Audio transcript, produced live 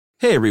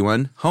Hey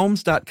everyone,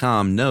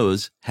 Homes.com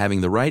knows having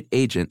the right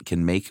agent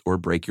can make or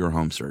break your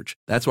home search.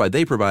 That's why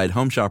they provide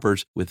home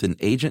shoppers with an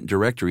agent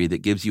directory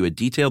that gives you a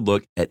detailed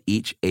look at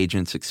each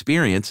agent's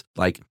experience,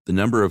 like the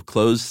number of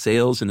closed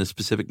sales in a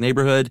specific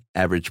neighborhood,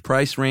 average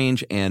price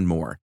range, and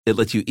more. It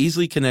lets you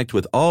easily connect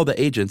with all the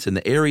agents in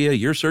the area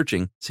you're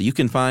searching so you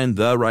can find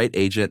the right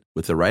agent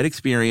with the right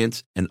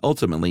experience and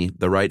ultimately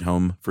the right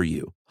home for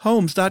you.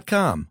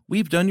 Homes.com.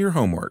 We've done your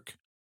homework.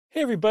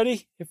 Hey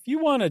everybody, if you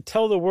want to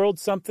tell the world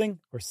something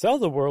or sell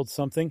the world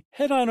something,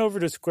 head on over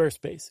to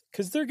Squarespace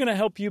because they're going to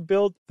help you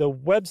build the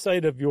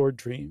website of your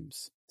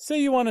dreams.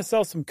 Say you want to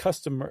sell some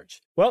custom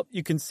merch. Well,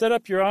 you can set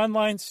up your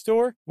online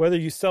store, whether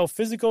you sell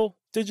physical,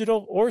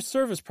 digital, or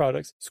service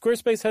products.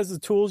 Squarespace has the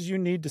tools you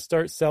need to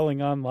start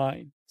selling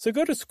online. So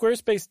go to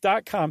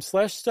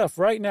squarespace.com/stuff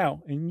right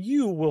now and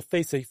you will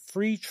face a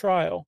free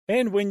trial.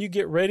 And when you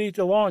get ready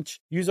to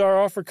launch, use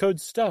our offer code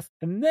STUFF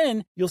and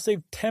then you'll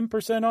save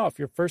 10% off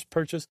your first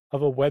purchase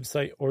of a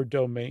website or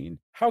domain.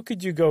 How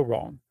could you go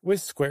wrong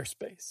with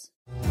Squarespace?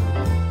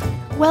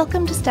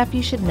 Welcome to Stuff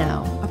You Should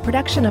Know, a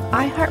production of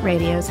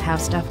iHeartRadio's How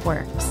Stuff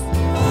Works.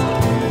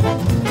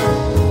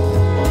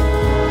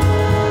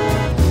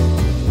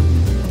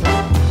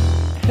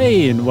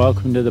 Hey, and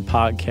welcome to the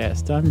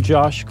podcast. I'm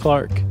Josh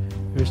Clark.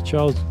 There's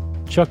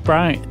Chuck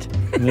Bryant,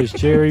 and there's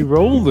Jerry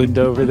Rowland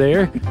over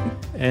there.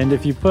 And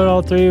if you put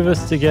all three of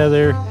us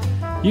together,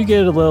 you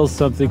get a little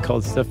something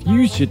called Stuff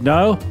You Should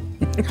Know.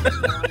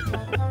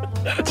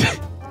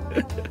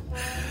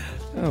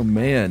 Oh,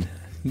 man.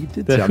 You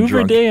did the sound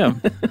Hoover drunk.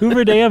 Dam.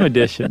 Hoover Dam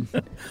edition.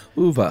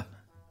 Hoover.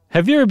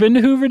 Have you ever been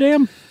to Hoover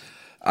Dam?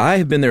 I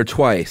have been there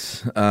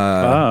twice. Show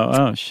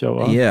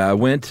off. Yeah, I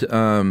went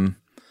in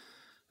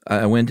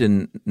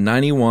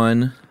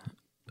 91.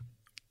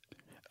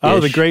 Oh,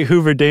 the Great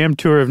Hoover Dam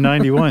Tour of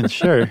 91,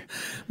 sure. It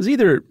was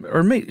either, or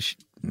it may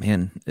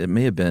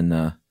have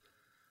been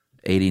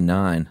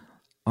 89.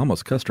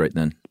 Almost cussed right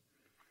then.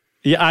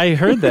 Yeah, I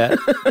heard that.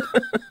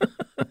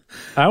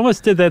 I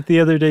almost did that the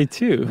other day,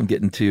 too. I'm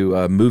getting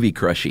to movie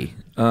crushy.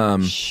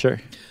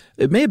 Sure.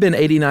 It may have been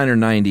 89 or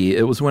 90.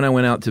 It was when I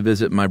went out to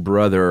visit my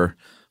brother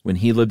when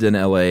he lived in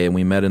L.A. and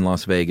we met in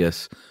Las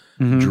Vegas,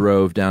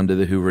 drove down to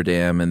the Hoover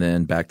Dam and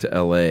then back to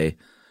L.A.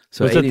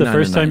 So was that the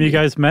first time you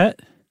guys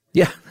met?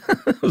 Yeah,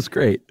 it was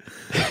great.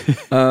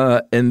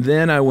 And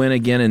then I went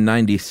again in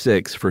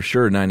 96, for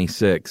sure,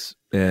 96.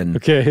 And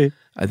okay.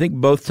 I think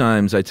both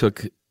times I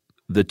took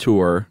the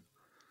tour.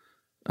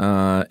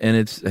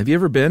 And have you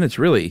ever been? It's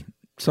really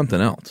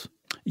something else.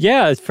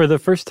 Yeah, it's for the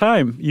first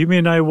time. You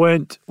mean I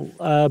went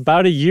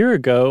about a year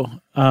ago.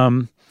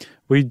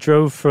 We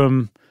drove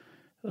from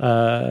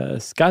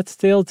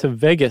Scottsdale to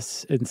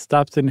Vegas and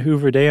stopped in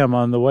Hoover Dam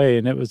on the way,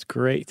 and it was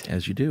great.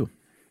 As you do.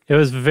 It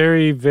was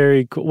very,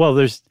 very cool. Well,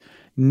 there's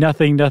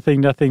nothing.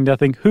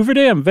 Hoover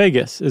Dam,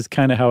 Vegas is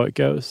kind of how it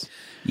goes.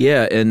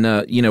 Yeah, and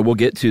we'll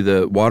get to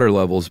the water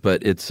levels,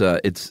 but it's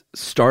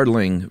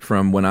startling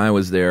from when I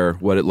was there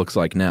what it looks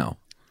like now.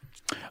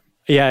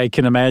 Yeah, I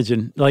can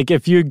imagine. Like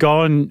if you'd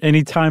gone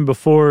any time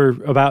before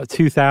about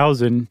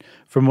 2000,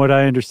 from what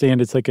I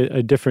understand, it's like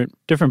a different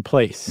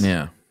place.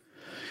 Yeah.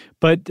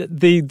 But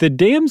the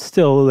dam's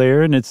still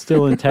there and it's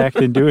still intact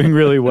and doing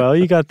really well.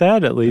 You got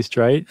that at least,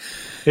 right?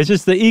 It's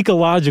just the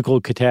ecological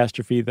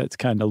catastrophe that's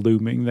kind of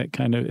looming that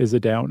kind of is a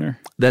downer.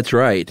 That's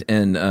right.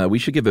 And we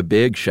should give a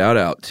big shout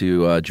out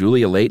to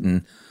Julia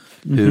Layton,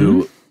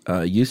 who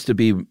used to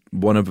be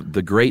one of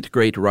the great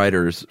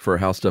writers for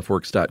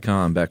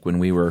HowStuffWorks.com back when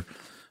we were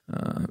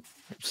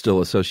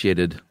still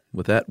associated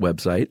with that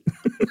website.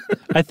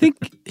 I think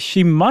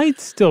she might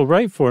still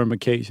write for him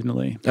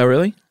occasionally. Oh,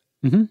 really?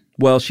 Mm-hmm.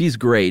 Well, she's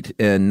great,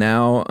 and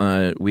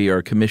now we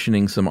are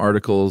commissioning some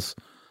articles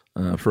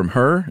from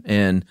her,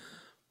 and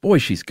boy,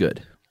 she's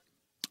good.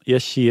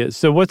 Yes, she is.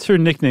 So what's her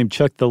nickname,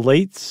 Chuck? The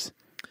Lates?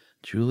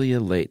 Julia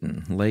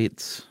Layton.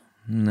 Lates?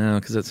 No,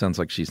 because that sounds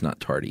like she's not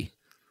tardy.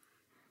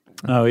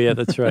 Oh, yeah,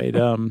 that's right.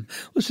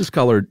 Let's just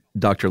call her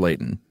Dr.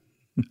 Layton.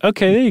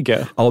 Okay, there you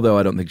go. Although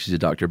I don't think she's a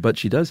doctor, but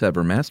she does have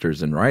her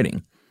master's in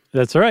writing.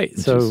 That's right.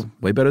 Which so is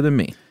way better than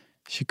me.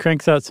 She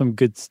cranks out some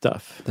good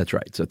stuff. That's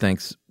right. So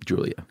thanks,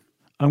 Julia.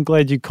 I'm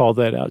glad you called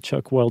that out,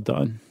 Chuck. Well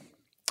done.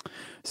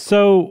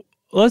 So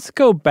let's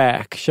go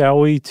back, shall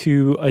we,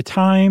 to a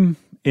time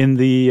in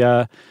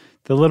the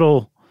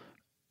little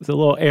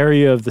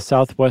area of the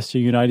southwestern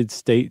United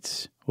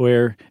States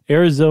where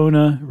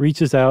Arizona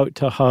reaches out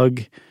to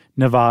hug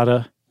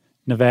Nevada.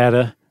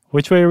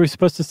 Which way are we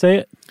supposed to say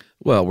it?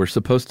 Well, we're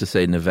supposed to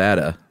say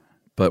Nevada,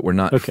 but we're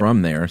not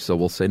from there, so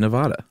we'll say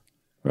Nevada.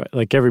 Right,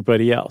 like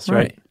everybody else,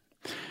 right?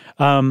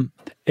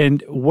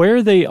 And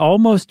where they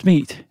almost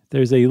meet,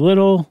 there's a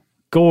little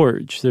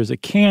gorge. There's a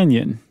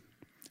canyon.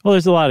 Well,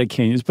 there's a lot of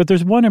canyons, but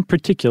there's one in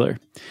particular,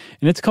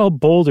 and it's called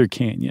Boulder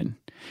Canyon.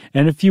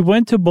 And if you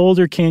went to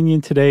Boulder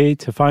Canyon today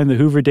to find the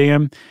Hoover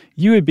Dam,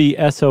 you would be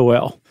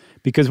SOL.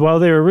 Because while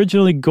they were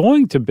originally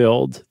going to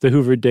build the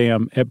Hoover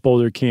Dam at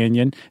Boulder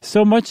Canyon,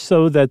 so much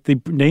so that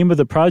the name of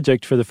the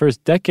project for the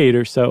first decade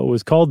or so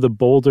was called the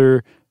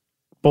Boulder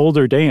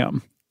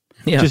Dam.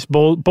 Yeah. Just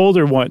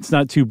Boulder once,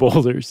 not two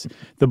boulders.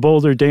 The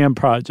Boulder Dam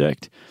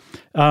project.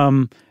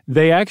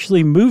 They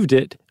actually moved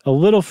it a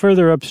little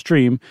further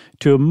upstream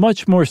to a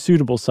much more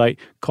suitable site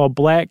called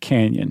Black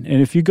Canyon.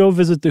 And if you go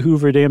visit the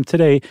Hoover Dam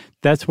today,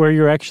 that's where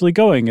you're actually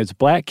going. It's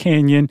Black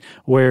Canyon,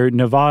 where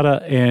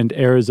Nevada and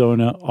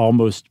Arizona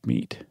almost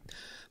meet.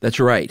 That's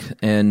right.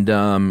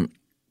 And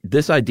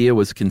this idea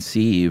was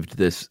conceived,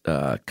 this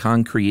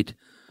concrete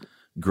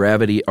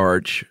gravity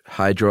arch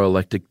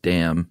hydroelectric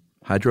dam.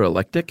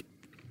 Hydroelectric?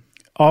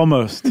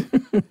 Almost.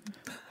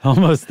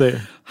 Almost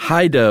there.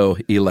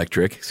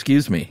 Hydroelectric,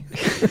 excuse me.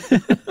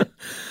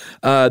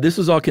 This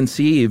was all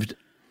conceived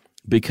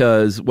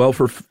because, well,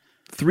 for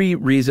three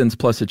reasons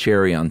plus a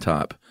cherry on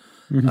top.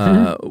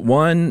 Mm-hmm.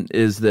 One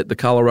is that the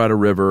Colorado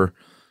River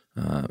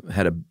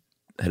had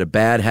a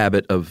bad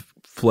habit of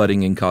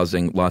flooding and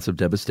causing lots of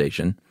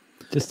devastation.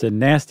 Just a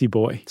nasty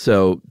boy.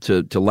 So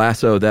to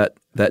lasso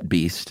that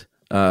beast.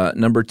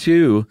 Number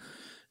two,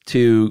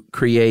 to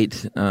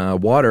create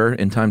water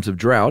in times of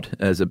drought,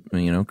 as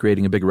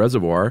creating a big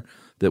reservoir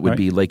that would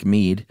be Lake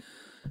Mead.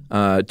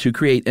 To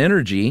create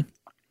energy.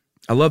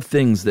 I love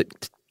things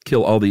that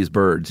kill all these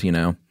birds,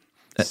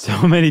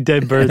 So many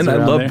dead birds. And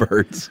I love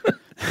birds.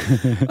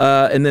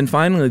 And then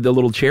finally, the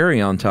little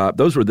cherry on top.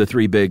 Those were the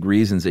three big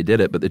reasons they did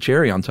it. But the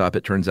cherry on top,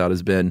 it turns out,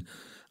 has been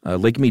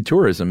Lake Mead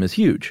tourism is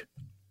huge.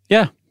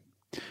 Yeah.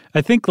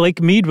 I think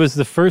Lake Mead was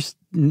the first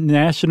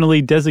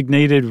nationally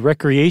designated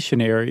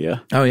recreation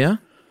area. Oh, yeah?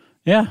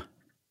 Yeah.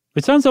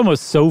 It sounds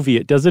almost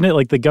Soviet, doesn't it?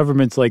 Like the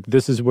government's like,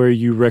 this is where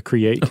you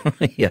recreate.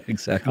 Yeah,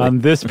 exactly. On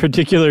this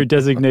particular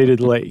designated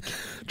lake.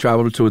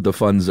 Travel to the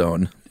fun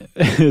zone.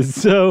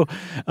 So,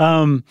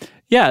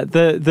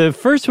 the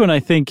first one, I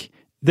think,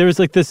 there was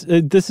like this,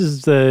 this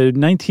is the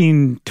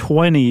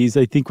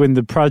 1920s, I think, when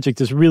the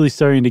project is really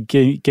starting to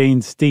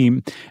gain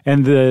steam.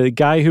 And the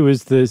guy who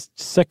was the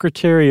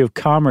Secretary of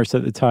Commerce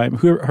at the time,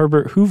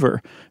 Herbert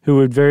Hoover, who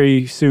would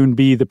very soon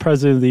be the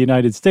President of the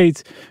United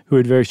States, who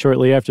would very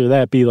shortly after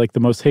that be like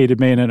the most hated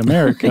man in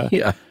America.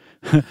 Yeah.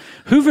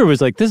 Hoover was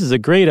like, this is a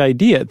great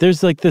idea.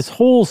 There's like this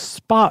whole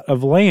spot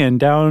of land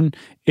down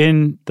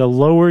in the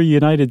lower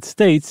United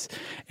States,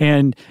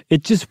 and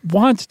it just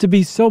wants to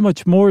be so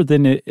much more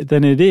than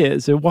it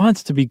is. It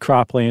wants to be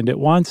cropland. It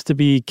wants to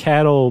be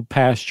cattle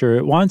pasture.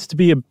 It wants to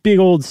be a big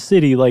old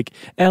city like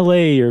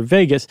LA or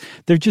Vegas.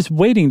 They're just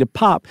waiting to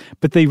pop,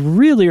 but they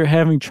really are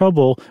having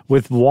trouble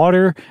with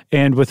water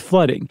and with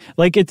flooding.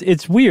 Like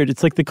it's weird.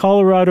 It's like the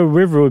Colorado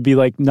River would be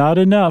like, not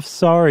enough,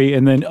 sorry,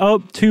 and then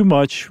too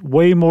much,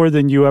 way more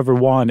than you ever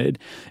wanted.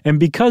 And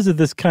because of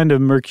this kind of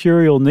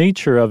mercurial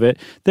nature of it,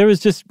 there was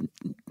just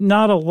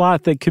not a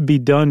lot that could be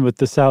done with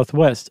the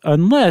Southwest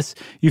unless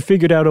you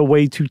figured out a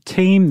way to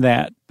tame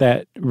that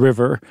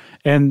river.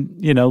 And,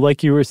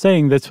 like you were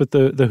saying, that's what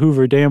the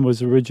Hoover Dam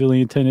was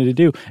originally intended to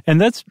do. And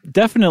that's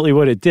definitely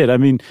what it did. I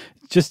mean,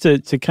 just to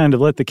kind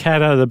of let the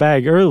cat out of the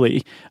bag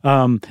early,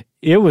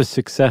 it was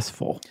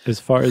successful as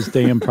far as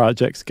dam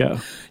projects go.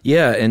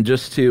 Yeah, and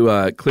just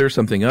to clear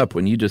something up,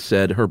 when you just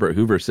said Herbert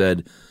Hoover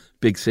said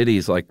big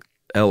cities like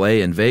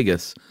L.A. and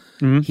Vegas,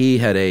 mm-hmm. He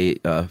had a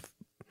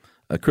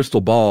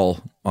crystal ball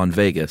on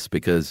Vegas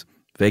because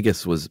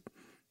Vegas was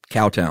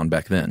cowtown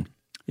back then.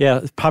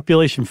 Yeah,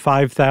 population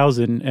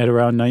 5,000 at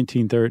around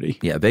 1930.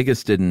 Yeah,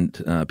 Vegas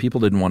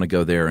people didn't want to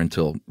go there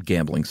until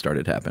gambling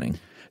started happening.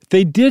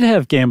 They did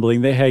have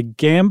gambling. They had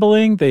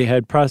gambling. They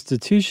had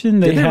prostitution.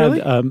 They had,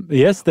 really?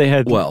 Yes, they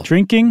had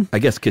drinking. I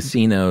guess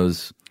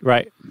casinos.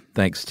 Right.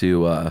 Thanks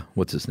to,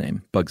 what's his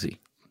name? Bugsy.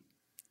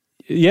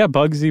 Yeah,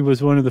 Bugsy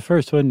was one of the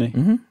first, wasn't he?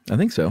 Mm-hmm. I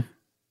think so.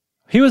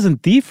 He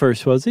wasn't the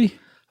first, was he?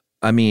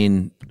 I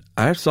mean,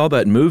 I saw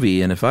that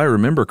movie, and if I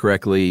remember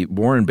correctly,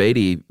 Warren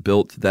Beatty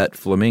built that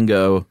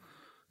Flamingo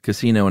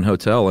casino and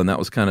hotel, and that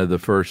was kind of the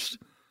first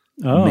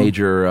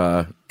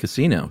major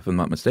casino, if I'm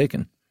not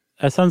mistaken.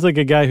 That sounds like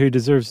a guy who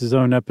deserves his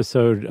own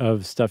episode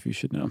of Stuff You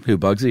Should Know. Who,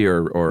 Bugsy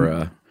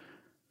or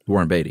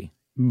Warren Beatty?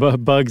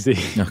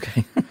 Bugsy.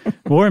 Okay.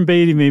 Warren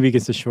Beatty maybe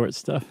gets the short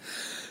stuff.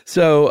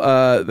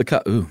 So the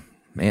cut. Ooh,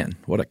 man,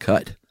 what a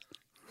cut.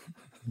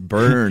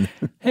 Burn.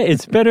 Hey,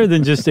 it's better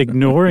than just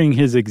ignoring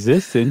his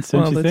existence,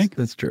 don't you think?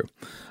 That's true.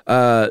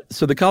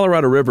 So the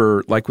Colorado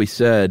River, like we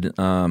said,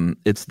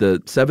 it's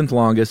the seventh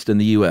longest in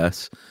the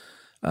U.S.,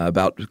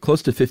 about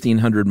close to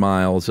 1,500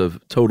 miles of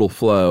total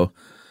flow.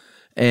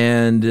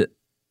 And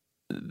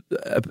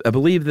I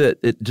believe that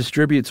it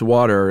distributes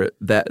water,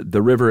 that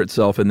the river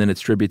itself and then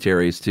its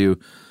tributaries, to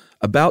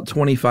about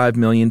 25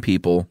 million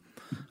people,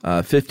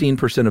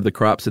 15% of the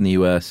crops in the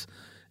U.S.,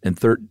 and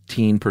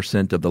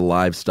 13% of the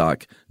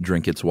livestock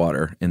drink its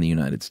water in the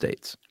United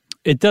States.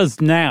 It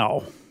does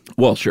now.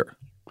 Well, sure.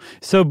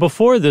 So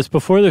before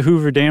the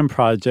Hoover Dam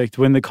project,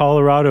 when the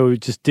Colorado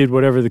just did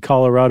whatever the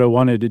Colorado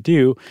wanted to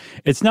do,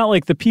 it's not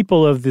like the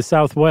people of the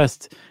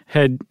Southwest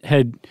had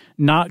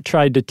not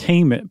tried to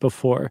tame it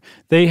before.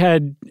 They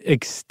had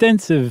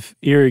extensive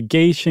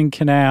irrigation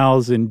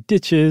canals and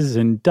ditches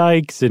and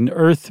dikes and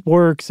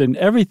earthworks and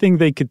everything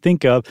they could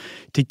think of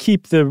to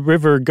keep the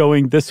river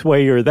going this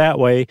way or that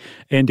way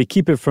and to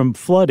keep it from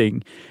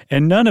flooding.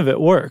 And none of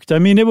it worked. I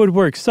mean, it would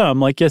work some,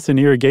 like yes, an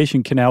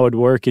irrigation canal would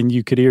work and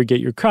you could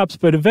irrigate your crops,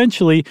 but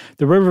eventually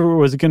the river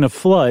was going to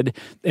flood.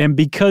 And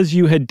because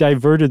you had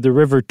diverted the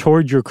river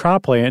toward your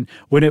cropland,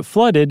 when it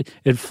flooded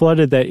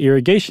that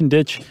irrigation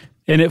ditch.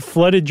 And it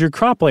flooded your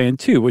cropland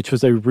too, which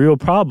was a real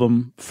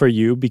problem for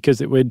you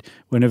because when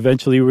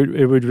eventually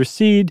it would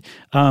recede,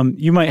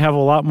 you might have a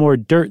lot more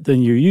dirt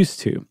than you used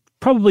to.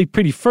 Probably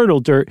pretty fertile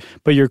dirt,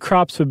 but your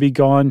crops would be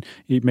gone.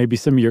 Maybe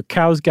some of your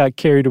cows got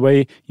carried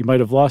away. You might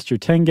have lost your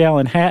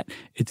 10-gallon hat.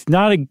 It's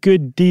not a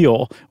good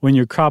deal when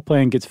your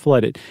cropland gets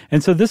flooded.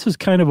 And so this was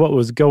kind of what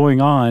was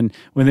going on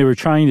when they were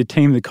trying to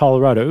tame the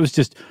Colorado. It was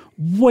just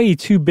way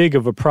too big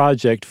of a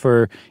project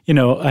for,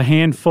 a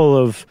handful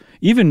of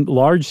even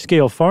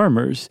large-scale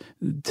farmers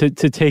to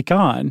take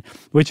on,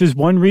 which is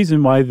one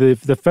reason why the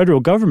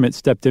federal government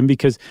stepped in,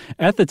 because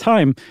at the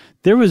time,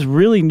 there was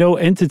really no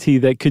entity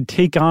that could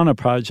take on a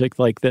project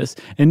like this.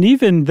 And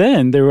even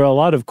then, there were a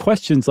lot of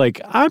questions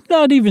like, I'm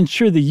not even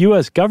sure the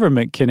U.S.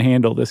 government can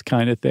handle this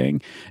kind of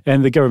thing.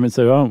 And the government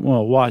said, oh,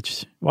 well,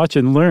 watch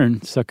and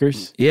learn,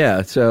 suckers.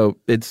 Yeah, so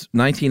it's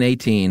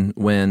 1918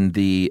 when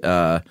the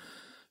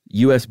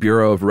U.S.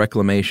 Bureau of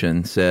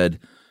Reclamation said,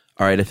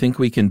 all right, I think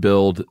we can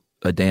build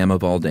a dam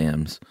of all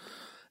dams.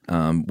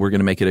 We're going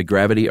to make it a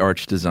gravity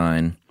arch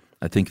design.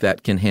 I think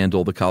that can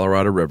handle the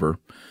Colorado River.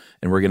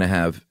 And we're going to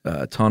have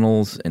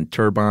tunnels and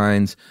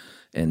turbines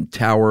and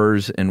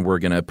towers, and we're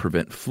going to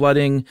prevent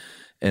flooding,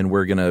 and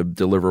we're going to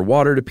deliver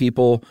water to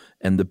people.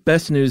 And the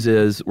best news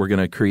is we're going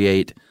to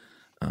create,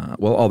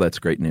 all that's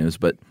great news,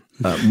 but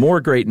more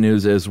great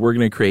news is we're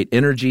going to create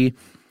energy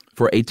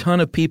for a ton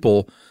of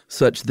people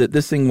such that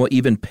this thing will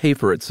even pay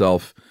for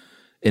itself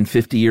in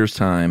 50 years'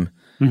 time.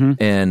 Mm-hmm.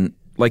 And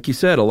like you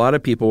said, a lot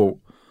of people,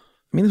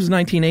 this was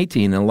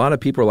 1918, and a lot of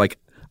people are like,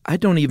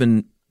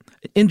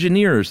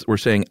 engineers were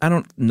saying, I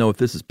don't know if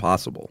this is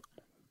possible.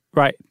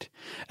 Right.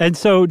 And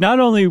so not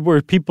only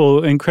were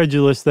people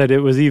incredulous that it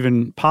was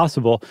even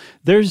possible,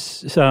 there's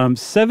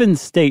 7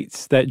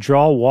 states that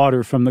draw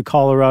water from the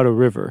Colorado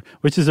River,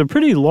 which is a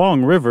pretty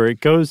long river.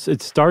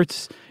 It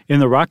starts in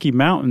the Rocky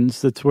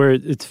Mountains. That's where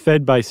it's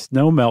fed by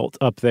snowmelt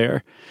up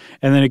there.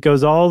 And then it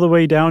goes all the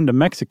way down to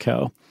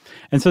Mexico.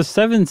 And so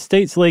 7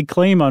 states lay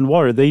claim on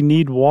water. They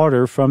need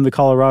water from the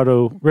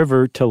Colorado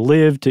River to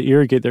live, to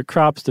irrigate their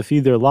crops, to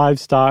feed their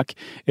livestock.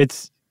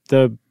 It's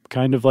the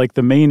kind of like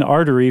the main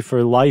artery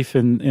for life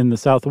in the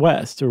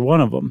Southwest, or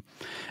one of them.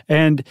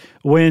 And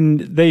when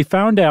they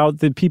found out,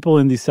 the people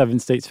in these 7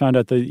 states found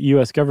out the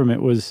U.S.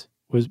 government was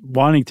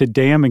wanting to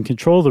dam and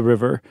control the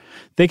river,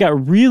 they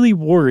got really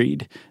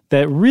worried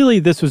that really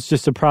this was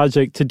just a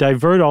project to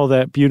divert all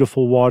that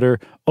beautiful water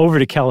over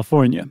to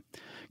California.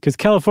 Because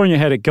California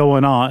had it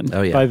going on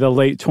by the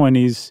late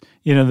 20s,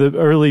 the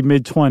early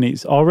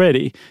mid-20s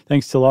already,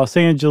 thanks to Los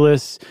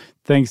Angeles,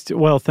 thanks to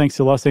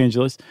Los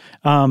Angeles.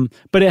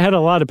 But it had a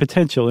lot of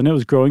potential, and it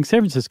was growing. San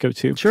Francisco,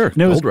 too. Sure,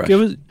 and it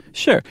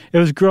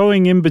was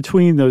growing in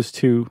between those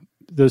two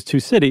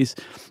cities.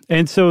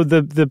 And so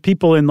the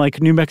people in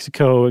like New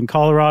Mexico and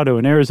Colorado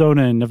and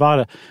Arizona and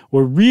Nevada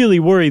were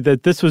really worried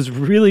that this was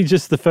really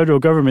just the federal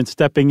government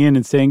stepping in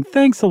and saying,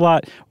 thanks a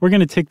lot, we're going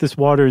to take this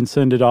water and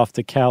send it off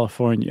to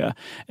California.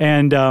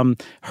 And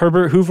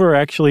Herbert Hoover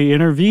actually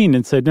intervened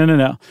and said,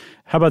 no.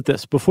 How about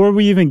this? Before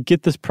we even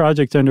get this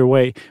project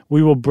underway,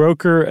 we will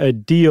broker a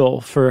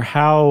deal for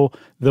how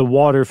the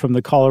water from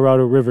the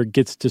Colorado River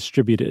gets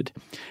distributed.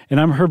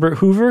 And I'm Herbert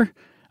Hoover.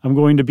 I'm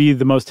going to be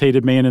the most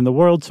hated man in the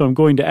world, so I'm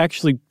going to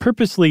actually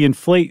purposely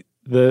inflate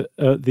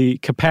the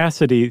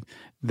capacity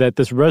that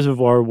this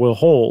reservoir will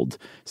hold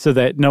so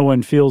that no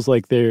one feels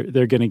like they're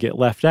going to get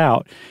left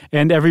out.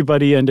 And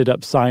everybody ended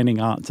up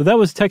signing on. So that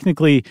was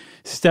technically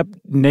step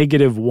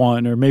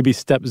 -1 or maybe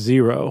step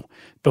 0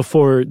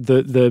 before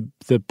the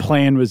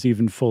plan was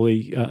even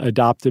fully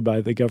adopted by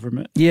the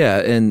government. Yeah,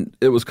 and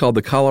it was called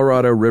the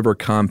Colorado River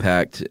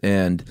Compact,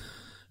 and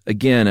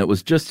again, it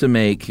was just to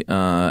make,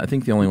 I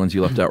think the only ones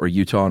you left out were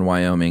Utah and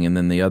Wyoming, and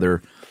then the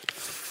other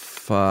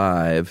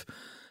 5.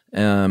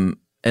 And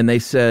they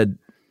said,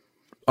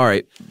 all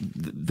right,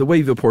 the way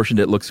you've apportioned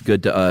it looks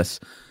good to us.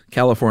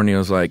 California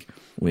was like,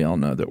 we all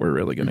know that we're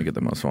really going to get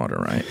the most water,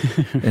 right?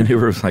 And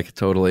Hoover was like,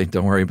 totally,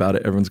 don't worry about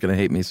it. Everyone's going to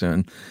hate me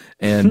soon.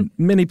 And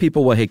many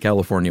people will hate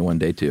California one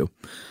day too.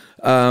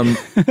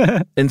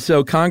 And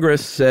so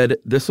Congress said,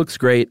 this looks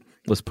great.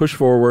 Let's push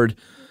forward.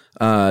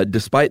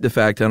 Despite the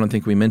fact, I don't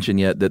think we mentioned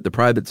yet, that the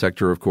private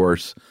sector, of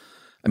course,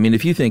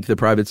 if you think the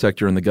private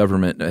sector and the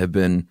government have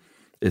been,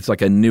 it's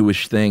like a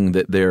newish thing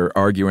that they're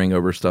arguing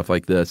over stuff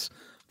like this,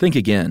 think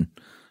again.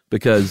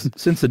 Because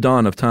since the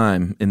dawn of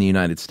time in the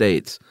United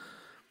States,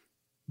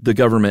 the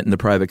government and the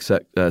private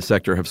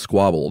sector have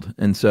squabbled.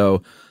 And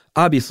so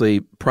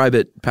obviously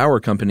private power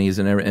companies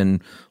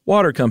and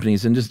water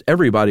companies and just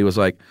everybody was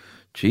like,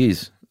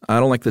 geez, I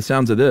don't like the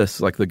sounds of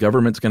this. Like the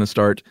government's going to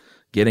start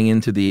getting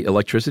into the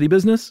electricity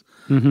business.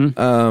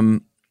 Mm-hmm.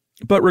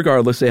 But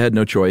regardless, they had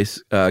no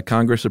choice.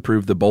 Congress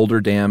approved the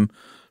Boulder Dam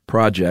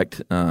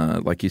project,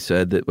 like you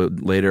said, that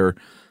would later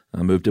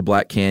move to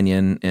Black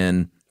Canyon.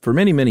 And for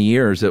many, many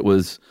years, it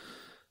was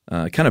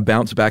kind of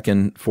bounced back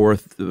and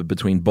forth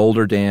between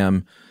Boulder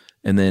Dam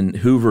and then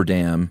Hoover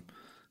Dam.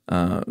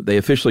 They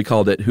officially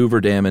called it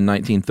Hoover Dam in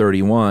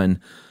 1931,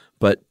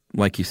 but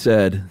like you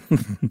said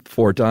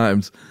 4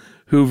 times,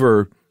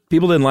 Hoover,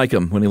 people didn't like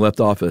him when he left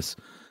office.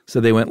 So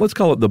they went, let's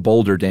call it the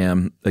Boulder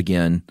Dam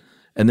again.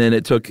 And then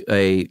it took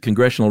a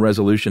congressional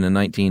resolution in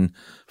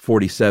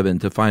 1947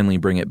 to finally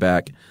bring it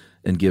back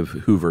and give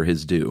Hoover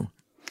his due.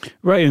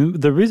 Right.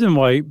 And the reason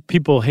why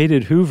people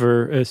hated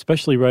Hoover,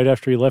 especially right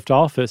after he left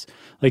office,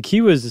 like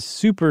he was a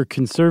super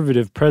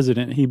conservative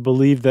president. He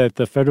believed that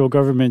the federal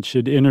government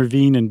should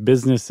intervene in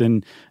business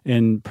and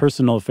in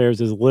personal affairs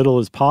as little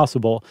as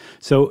possible.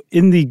 So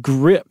in the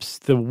grips,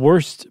 the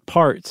worst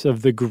parts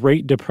of the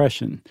Great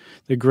Depression,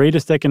 the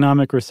greatest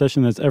economic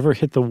recession that's ever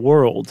hit the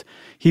world,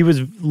 he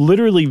was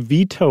literally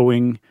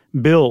vetoing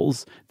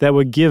bills that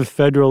would give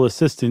federal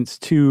assistance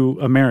to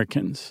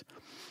Americans.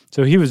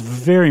 So he was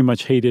very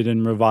much hated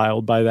and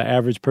reviled by the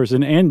average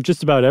person and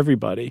just about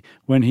everybody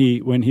when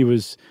he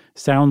was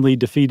soundly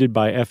defeated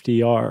by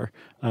FDR,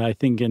 I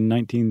think in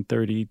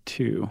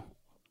 1932.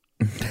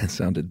 That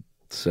sounded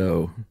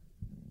so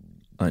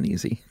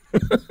uneasy.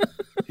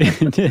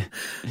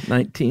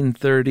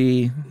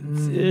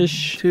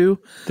 1930-ish. The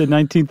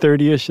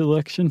 1930-ish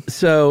election.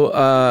 So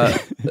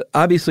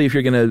obviously if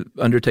you're going to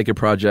undertake a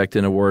project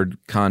and award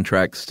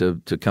contracts to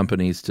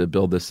companies to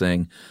build this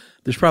thing,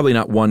 there's probably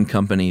not one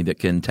company that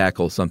can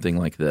tackle something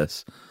like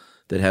this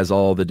that has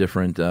all the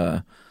different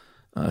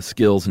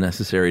skills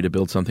necessary to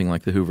build something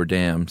like the Hoover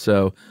Dam.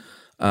 So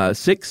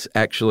 6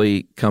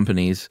 actually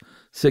companies,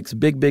 6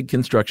 big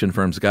construction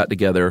firms got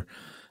together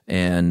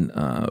and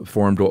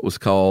formed what was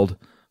called,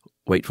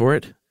 wait for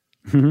it,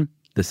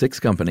 the 6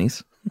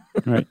 companies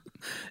right.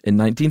 in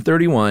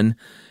 1931.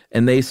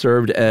 And they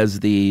served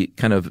as the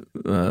kind of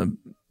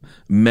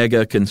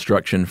mega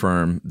construction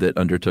firm that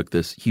undertook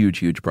this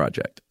huge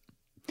project.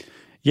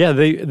 Yeah,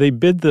 they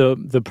bid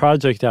the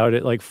project out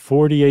at like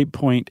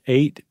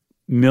 $48.8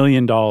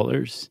 million.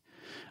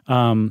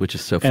 Which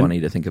is so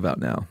funny to think about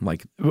now.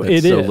 Like,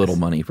 that's so little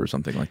money for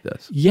something like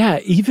this. Yeah,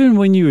 even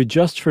when you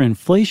adjust for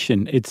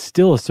inflation, it's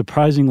still a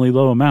surprisingly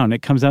low amount.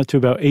 It comes out to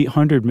about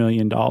 $800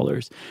 million.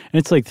 And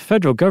it's like the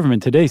federal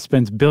government today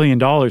spends $1 billion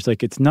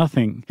like it's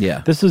nothing.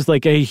 Yeah. This is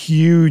like a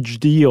huge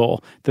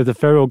deal that the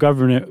federal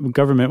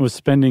government was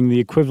spending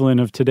the equivalent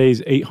of today's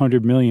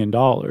 $800 million.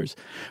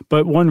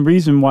 But one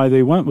reason why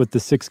they went with the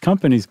 6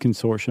 companies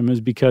consortium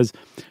is because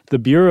the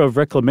Bureau of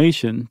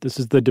Reclamation, this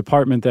is the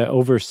department that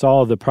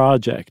oversaw the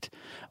project,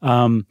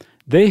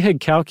 they had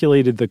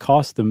calculated the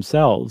cost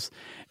themselves,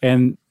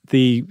 and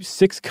the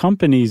 6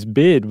 companies'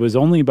 bid was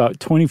only about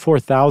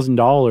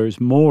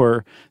 $24,000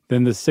 more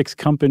than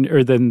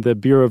than the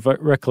Bureau of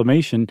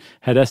Reclamation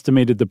had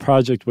estimated the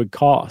project would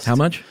cost. How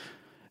much?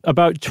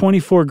 About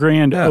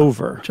 $24,000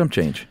 over. Chump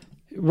change.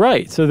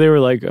 Right. So they were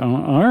like,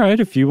 all right,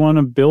 if you want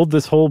to build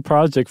this whole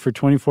project for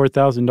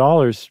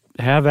 $24,000,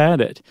 have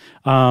at it.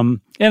 And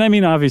I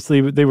mean,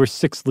 obviously, they were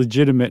 6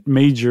 legitimate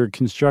major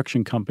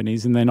construction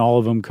companies, and then all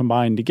of them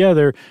combined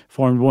together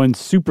formed one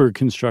super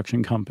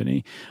construction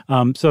company.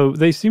 So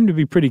they seem to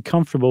be pretty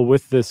comfortable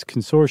with this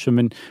consortium.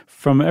 And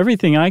from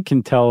everything I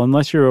can tell,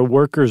 unless you're a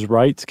workers'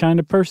 rights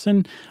kind of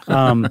person,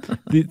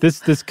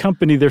 this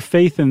company, their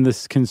faith in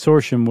this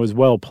consortium was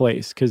well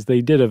placed because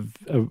they did a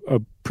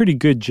pretty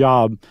good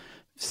job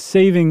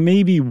saving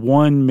maybe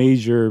one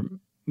major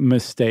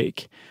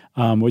mistake,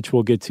 which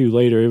we'll get to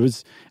later.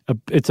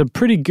 It's a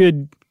pretty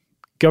good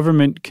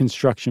government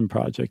construction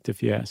project,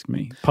 if you ask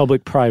me.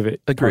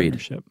 Public-private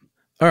partnership.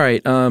 All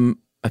right.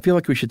 I feel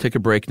like we should take a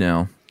break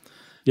now.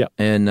 Yeah.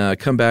 And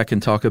come back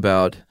and talk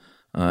about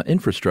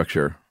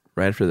infrastructure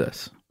right after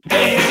this.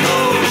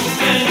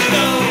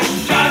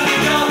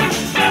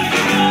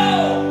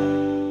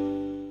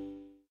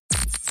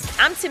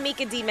 I'm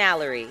Tamika D.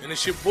 Mallory. And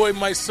it's your boy,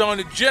 my son,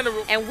 the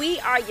General. And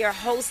we are your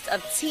hosts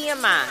of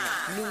TMI.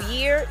 New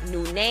year,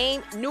 new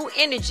name, new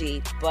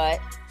energy, but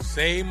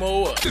same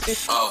old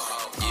us.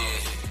 Oh,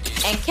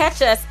 yeah. And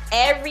catch us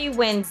every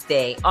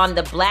Wednesday on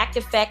the Black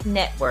Effect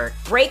Network,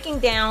 breaking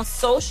down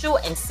social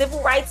and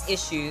civil rights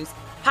issues,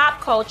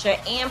 pop culture,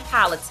 and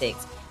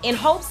politics in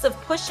hopes of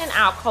pushing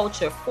our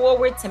culture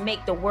forward to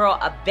make the world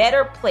a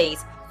better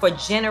place for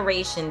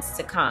generations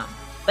to come.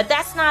 But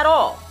that's not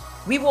all.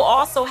 We will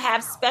also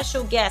have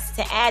special guests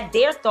to add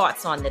their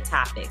thoughts on the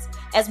topics,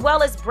 as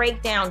well as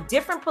break down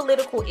different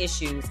political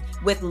issues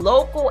with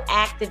local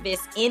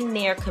activists in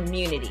their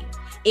community.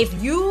 If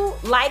you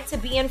like to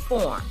be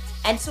informed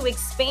and to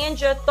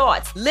expand your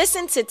thoughts,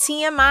 listen to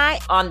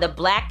TMI on the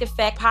Black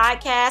Effect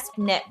Podcast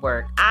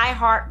Network,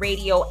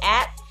 iHeartRadio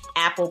app,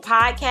 Apple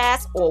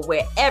Podcasts, or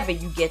wherever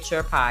you get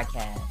your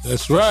podcasts.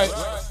 That's right.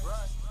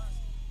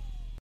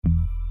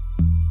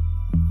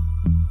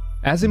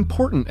 As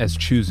important as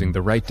choosing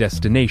the right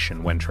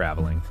destination when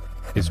traveling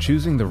is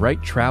choosing the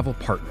right travel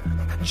partner.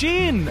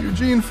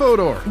 Eugene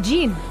Fodor.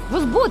 Gene,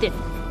 was будет?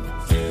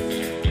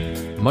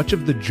 Much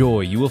of the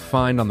joy you will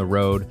find on the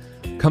road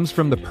comes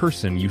from the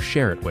person you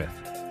share it with.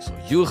 So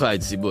you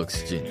write the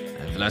books, Gene,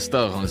 and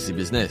Vlastar runs the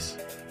business.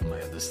 I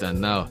understand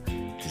now.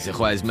 It is a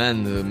wise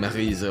man who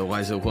marries a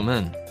wiser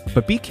woman.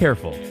 But be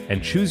careful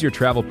and choose your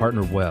travel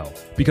partner well,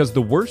 because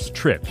the worst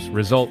trips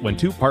result when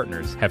two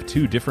partners have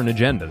two different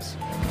agendas.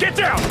 Get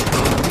down!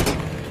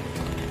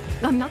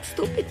 I'm not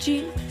stupid,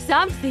 Gene.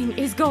 Something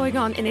is going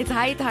on, and it's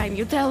high time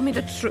you tell me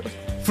the truth.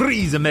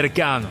 Freeze,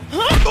 Americano.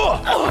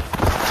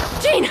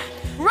 Gene,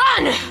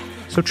 run!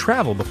 So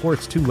travel before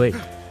it's too late.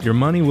 Your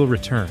money will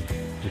return,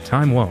 your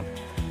time won't,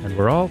 and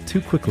we're all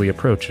too quickly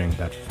approaching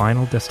that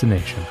final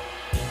destination.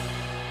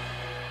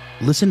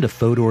 Listen to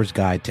Fodor's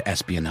Guide to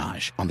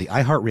Espionage on the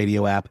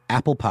iHeartRadio app,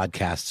 Apple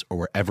Podcasts, or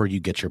wherever you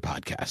get your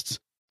podcasts.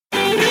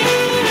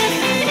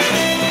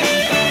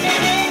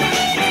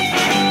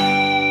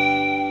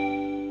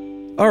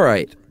 All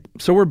right.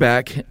 So we're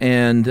back,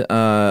 and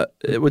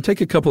it would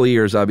take a couple of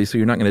years, obviously.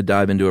 You're not going to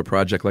dive into a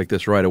project like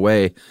this right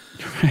away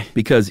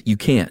because you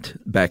can't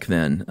back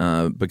then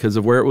because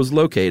of where it was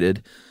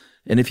located.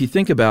 And if you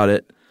think about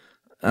it,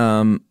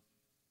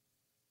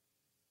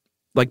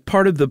 like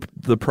part of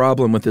the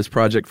problem with this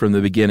project from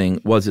the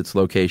beginning was its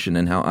location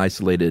and how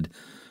isolated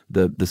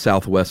the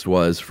Southwest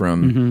was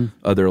from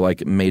other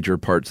like major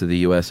parts of the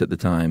U.S. at the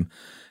time.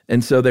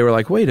 And so they were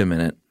like, wait a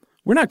minute,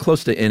 we're not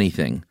close to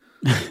anything.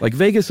 Like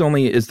Vegas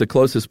only is the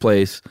closest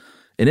place,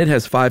 and it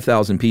has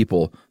 5,000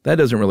 people. That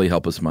doesn't really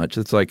help us much.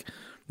 It's like,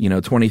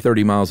 20,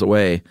 30 miles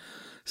away.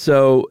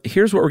 So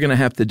here's what we're going to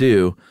have to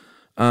do.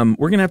 We're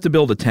going to have to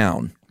build a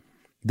town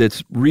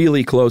that's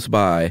really close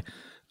by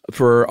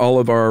for all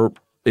of our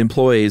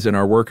employees and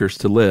our workers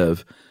to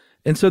live.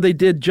 And so they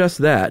did just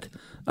that.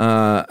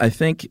 I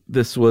think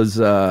this was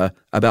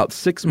about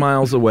 6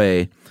 miles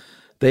away.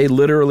 They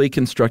literally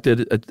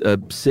constructed a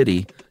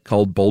city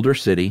called Boulder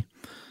City,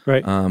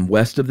 right,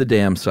 west of the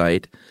dam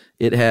site.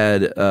 It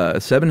had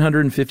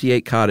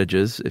 758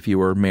 cottages if you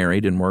were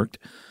married and worked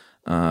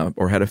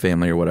or had a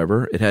family or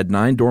whatever. It had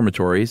 9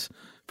 dormitories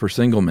for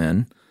single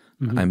men.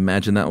 I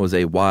imagine that was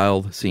a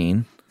wild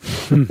scene.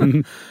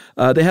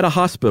 They had a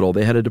hospital.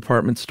 They had a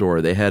department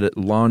store. They had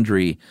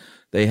laundry.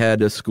 They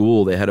had a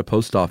school. They had a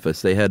post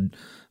office. They had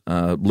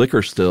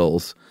liquor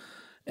stills.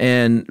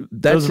 And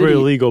that those were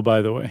illegal,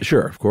 by the way.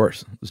 Sure, of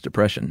course. It was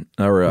depression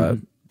or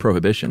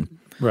prohibition.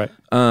 Right.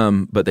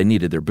 But they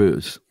needed their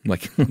booze.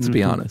 Like, let's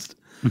be honest.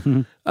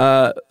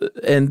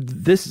 And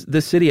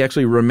this city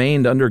actually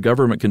remained under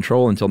government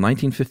control until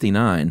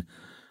 1959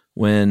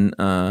 when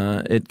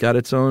it got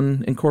its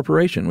own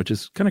incorporation, which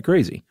is kind of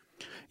crazy.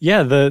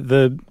 Yeah,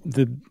 the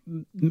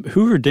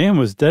Hoover Dam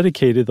was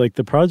dedicated, like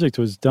the project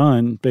was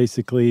done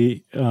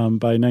basically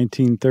by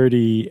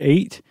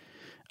 1938,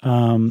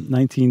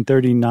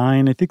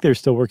 1939. I think they were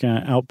still working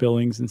on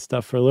outbuildings and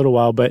stuff for a little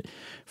while, but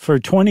for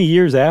 20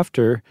 years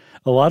after,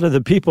 a lot of the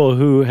people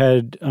who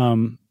had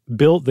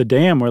built the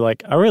dam were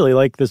like, I really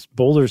like this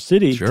Boulder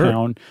City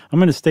town. I'm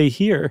going to stay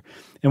here.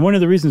 And one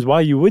of the reasons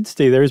why you would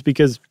stay there is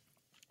because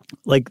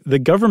like the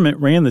government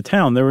ran the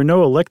town. There were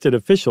no elected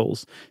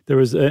officials. There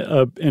was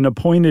an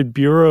appointed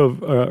Bureau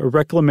of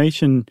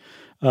Reclamation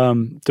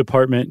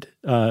department,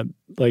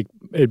 like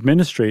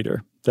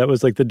administrator. That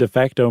was like the de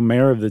facto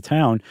mayor of the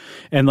town.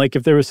 And like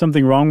if there was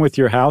something wrong with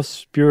your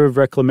house, Bureau of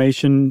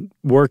Reclamation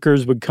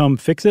workers would come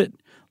fix it,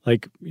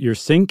 like your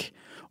sink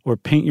or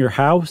paint your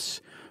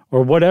house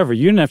or whatever.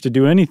 You didn't have to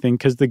do anything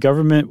because the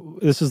government,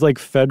 this is like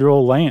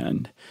federal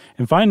land.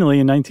 And finally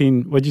in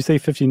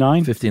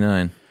 59?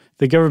 59.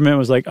 The government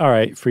was like, all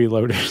right,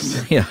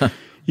 freeloaders. Yeah.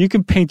 You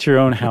can paint your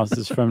own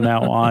houses from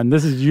now on.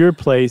 This is your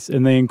place.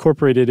 And they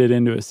incorporated it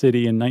into a city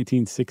in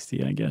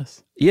 1960, I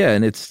guess. Yeah,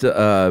 and it's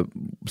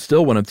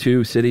still one of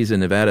 2 cities in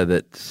Nevada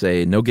that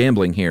say no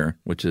gambling here,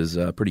 which is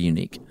pretty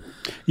unique.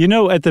 You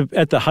know, at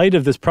the height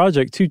of this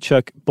project too,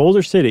 Chuck,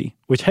 Boulder City,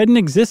 which hadn't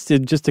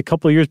existed just a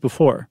couple of years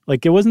before.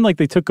 Like, it wasn't like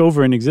they took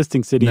over an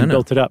existing city and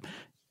built it up.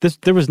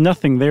 There was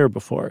nothing there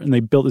before, and they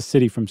built a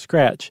city from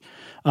scratch.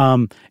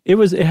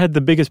 It had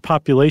the biggest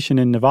population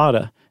in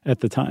Nevada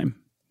at the time.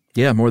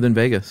 Yeah, more than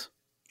Vegas.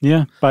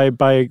 Yeah,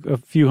 by a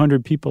few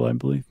hundred people, I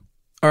believe.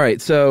 All right,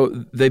 so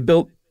they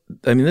built,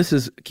 this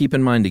is, keep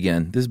in mind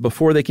again, this is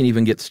before they can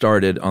even get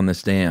started on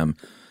this dam.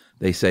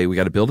 They say, we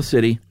got to build a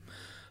city.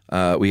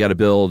 We got to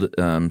build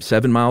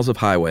 7 miles of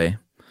highway.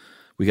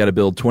 We got to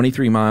build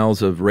 23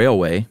 miles of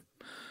railway.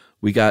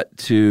 We got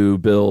to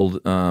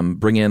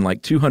bring in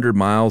like 200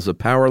 miles of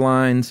power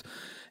lines,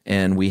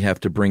 and we have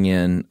to bring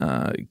in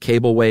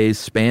cableways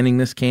spanning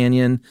this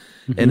canyon.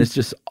 And it's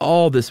just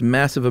all this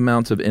massive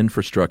amounts of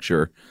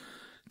infrastructure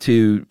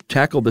to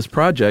tackle this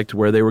project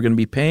where they were going to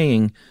be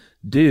paying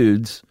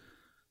dudes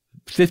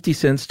 50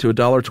 cents to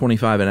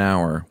 $1.25 an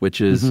hour,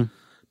 which is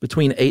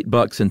between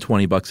 $8 and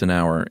 $20 an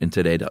hour in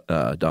today's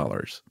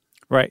dollars.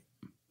 Right.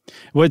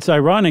 What's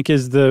ironic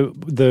is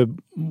the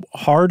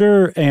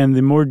harder and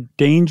the more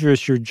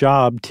dangerous your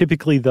job,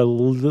 typically the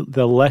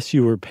less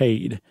you were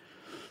paid.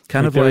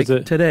 Kind of like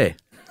today.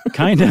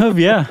 Kind of,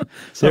 yeah.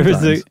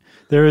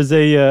 There was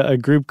a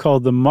group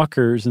called the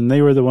Muckers, and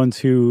they were the ones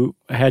who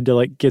had to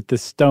like get the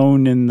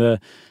stone and the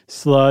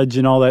sludge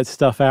and all that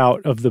stuff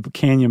out of the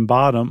canyon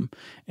bottom,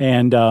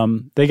 and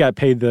they got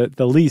paid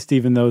the least,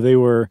 even though they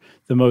were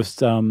the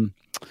most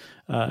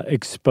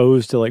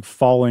exposed to like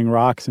falling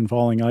rocks and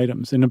falling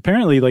items. And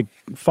apparently, like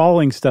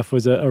falling stuff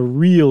was a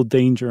real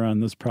danger on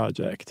this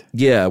project.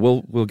 Yeah,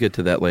 we'll get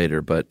to that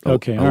later, but a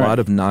lot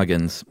of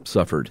noggins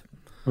suffered.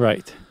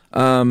 Right.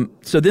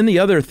 So then the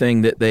other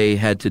thing that they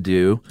had to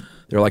do,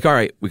 they're like, all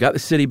right, we got the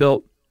city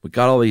built, we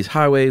got all these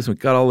highways, we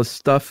got all this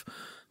stuff,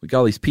 we got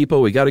all these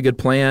people, we got a good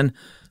plan.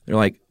 They're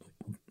like,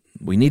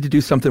 we need to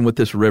do something with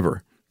this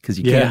river because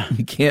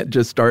you can't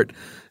just start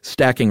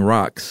stacking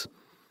rocks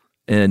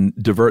and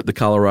divert the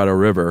Colorado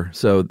River.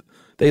 So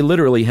they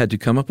literally had to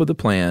come up with a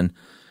plan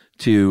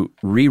to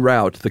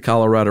reroute the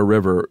Colorado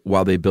River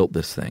while they built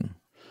this thing.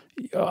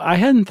 I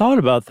hadn't thought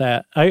about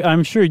that.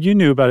 I'm sure you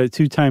knew about it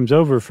 2 times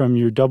over from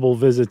your double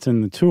visits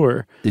in the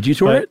tour. Did you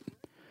tour it?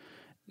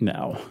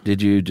 No.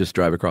 Did you just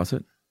drive across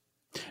it?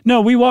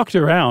 No, we walked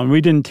around.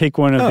 We didn't take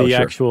one of the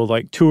actual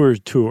like tours.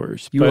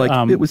 You were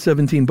like, it was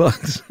 $17.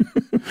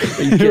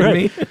 Are you kidding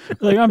me?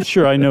 Like, I'm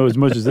sure I know as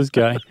much as this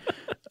guy.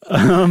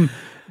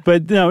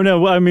 But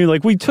no. I mean,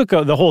 like we took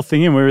the whole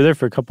thing in. We were there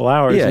for a couple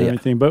hours and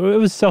everything. But it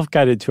was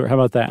self-guided tour. How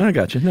about that? I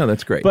got you. No,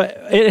 that's great. But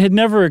it had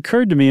never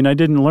occurred to me, and I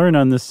didn't learn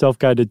on this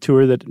self-guided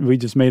tour that we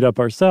just made up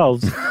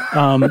ourselves,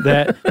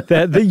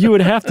 that you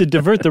would have to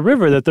divert the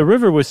river. That the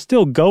river was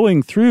still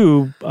going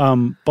through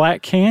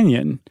Black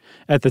Canyon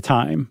at the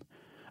time,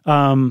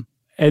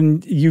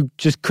 and you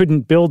just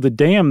couldn't build a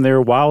dam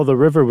there while the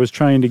river was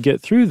trying to get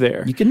through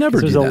there. You could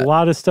never do that. There's a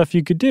lot of stuff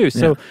you could do.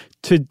 So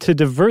to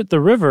divert the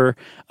river.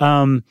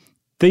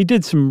 They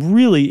did some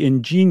really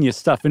ingenious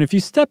stuff. And if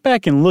you step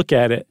back and look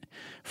at it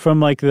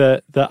from like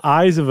the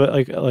eyes of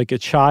a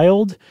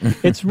child,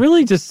 it's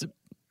really just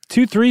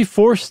 2, 3,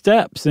 4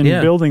 steps in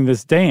building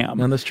this dam.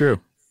 No, that's true.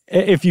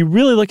 If you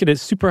really look at it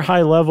super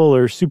high level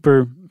or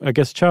super, I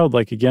guess,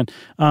 childlike again,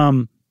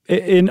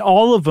 and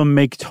all of them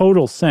make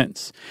total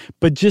sense.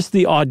 But just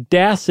the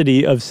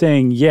audacity of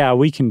saying, yeah,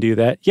 we can do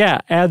that. Yeah,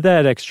 add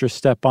that extra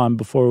step on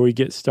before we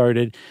get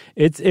started.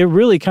 It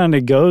really kind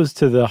of goes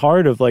to the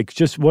heart of like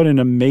just what an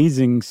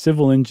amazing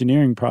civil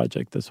engineering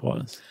project this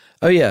was.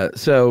 Oh, yeah.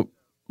 So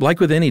like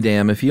with any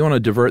dam, if you want to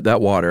divert that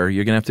water,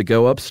 you're going to have to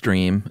go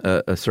upstream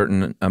a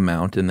certain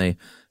amount, and they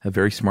have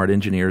very smart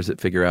engineers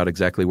that figure out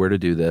exactly where to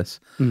do this.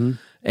 Mm-hmm.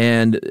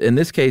 And in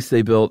this case,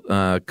 they built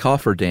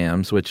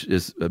cofferdams, which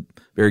is a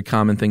very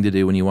common thing to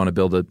do when you want to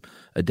build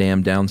a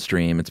dam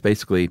downstream. It's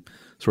basically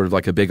sort of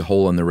like a big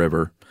hole in the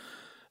river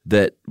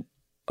that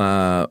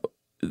the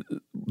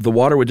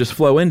water would just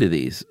flow into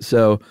these.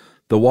 So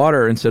the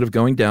water, instead of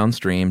going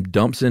downstream,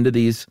 dumps into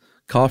these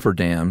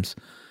cofferdams,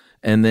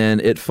 and then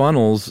it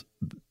funnels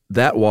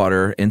that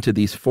water into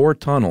these 4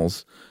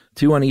 tunnels,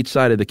 2 on each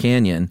side of the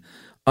canyon,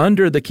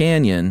 under the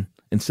canyon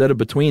instead of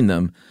between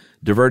them,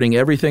 diverting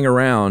everything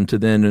around to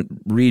then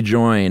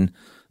rejoin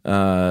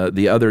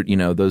the other,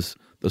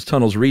 those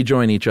tunnels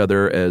rejoin each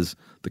other as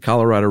the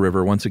Colorado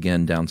River once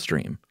again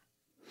downstream.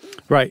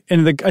 Right.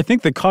 And I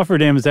think the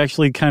cofferdam is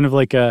actually kind of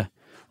like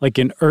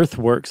an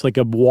earthworks, like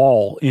a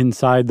wall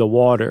inside the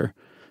water.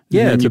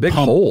 Yeah, it's a big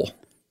hole.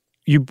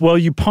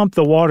 You pump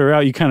the water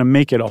out, you kind of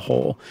make it a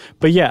hole.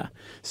 But yeah,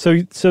 so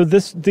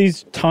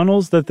these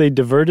tunnels that they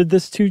diverted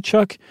this to,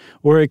 Chuck,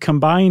 were a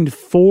combined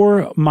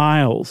 4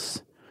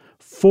 miles.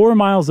 4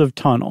 miles of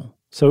tunnel.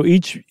 So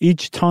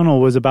each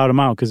tunnel was about a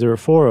mile because there were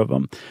 4 of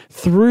them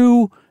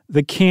through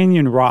the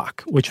canyon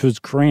rock, which was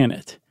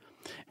granite.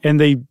 And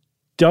they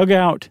dug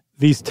out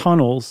these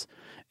tunnels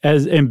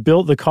and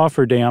built the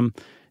cofferdam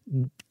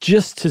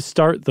just to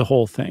start the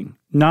whole thing.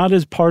 Not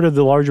as part of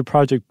the larger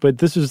project, but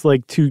this was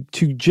like to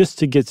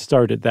get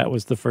started. That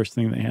was the first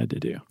thing they had to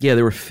do. Yeah,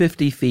 they were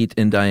 50 feet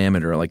in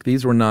diameter. Like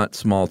these were not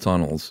small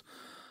tunnels.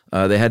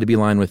 They had to be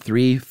lined with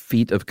 3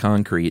 feet of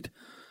concrete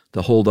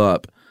to hold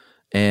up.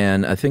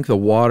 And I think the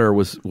water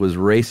was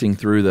racing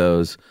through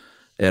those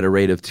at a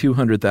rate of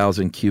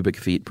 200,000 cubic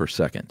feet per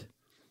second.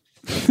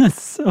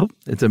 It's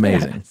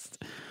amazing.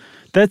 Fast.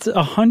 That's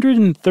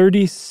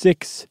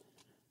 136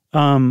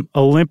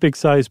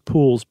 Olympic-sized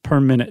pools per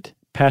minute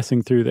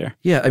passing through there.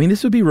 Yeah, I mean,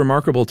 this would be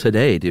remarkable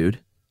today, dude.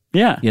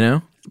 Yeah.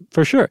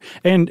 For sure.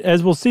 And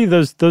as we'll see,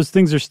 those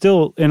things are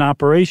still in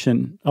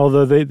operation,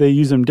 although they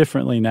use them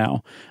differently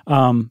now.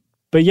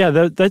 But yeah,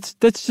 that's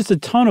just a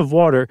ton of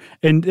water.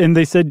 And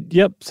they said,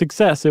 yep,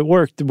 success, it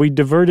worked. We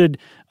diverted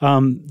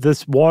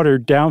this water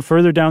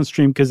further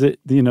downstream because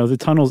the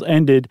tunnels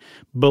ended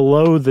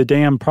below the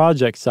dam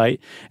project site.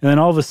 And then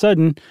all of a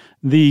sudden,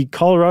 the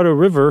Colorado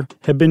River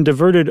had been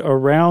diverted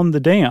around the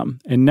dam,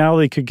 and now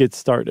they could get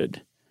started.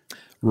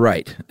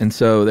 Right. And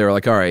so they were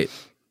like, all right,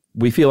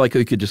 we feel like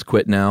we could just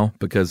quit now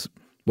because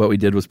what we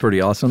did was pretty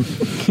awesome.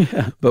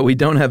 Yeah. But we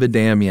don't have a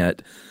dam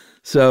yet.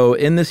 So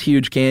in this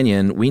huge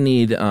canyon, we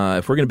need,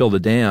 if we're going to build a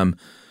dam,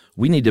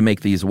 we need to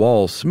make these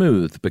walls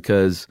smooth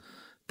because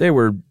they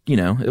were,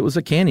 it was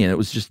a canyon. It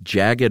was just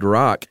jagged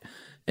rock,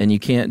 and you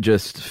can't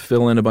just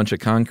fill in a bunch of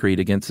concrete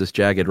against this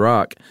jagged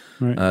rock.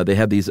 Right. They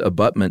have these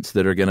abutments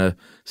that are going to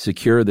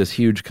secure this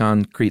huge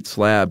concrete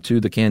slab to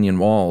the canyon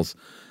walls.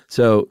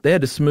 So they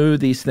had to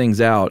smooth these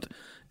things out,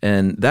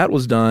 and that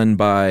was done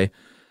by,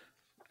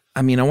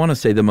 I want to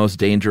say the most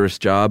dangerous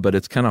job, but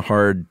it's kind of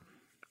hard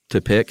to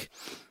pick.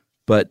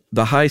 But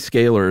the high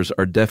scalers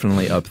are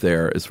definitely up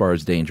there as far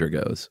as danger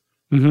goes.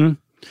 Mm-hmm.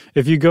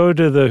 If you go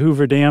to the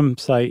Hoover Dam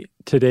site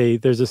today,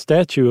 there's a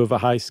statue of a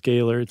high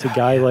scaler. It's a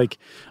guy like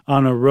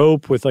on a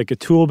rope with like a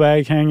tool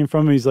bag hanging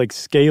from him. He's like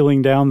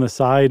scaling down the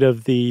side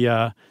of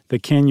the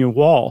canyon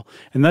wall.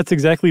 And that's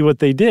exactly what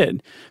they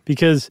did.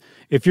 Because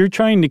if you're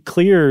trying to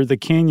clear the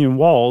canyon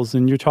walls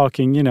and you're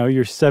talking,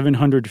 you're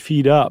 700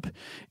 feet up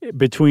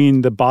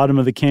between the bottom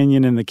of the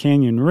canyon and the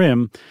canyon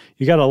rim,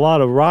 you got a lot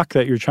of rock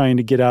that you're trying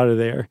to get out of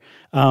there.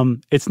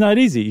 It's not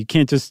easy. You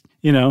can't just,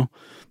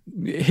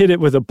 hit it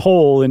with a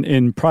pole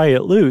and pry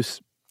it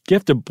loose. You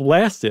have to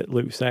blast it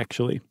loose,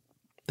 actually.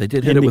 They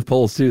did hit it with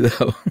poles too,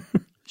 though.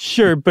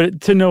 Sure, but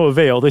to no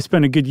avail. They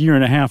spent a good year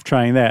and a half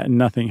trying that, and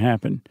nothing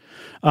happened.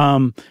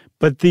 But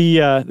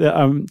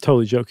I'm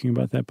totally joking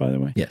about that, by the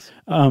way. Yes.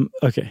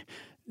 Okay.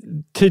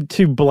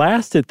 To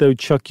blast it, though,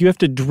 Chuck, you have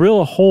to drill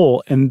a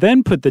hole and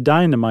then put the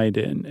dynamite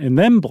in and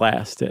then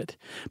blast it.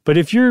 But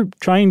if you're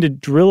trying to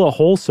drill a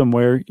hole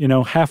somewhere,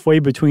 halfway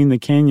between the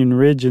canyon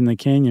ridge and the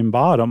canyon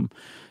bottom,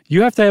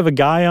 you have to have a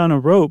guy on a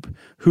rope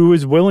who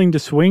is willing to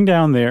swing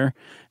down there,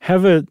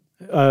 have a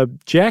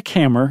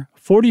jackhammer,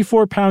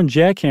 44-pound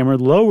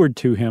jackhammer lowered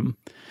to him,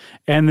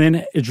 and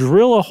then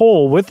drill a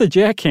hole with the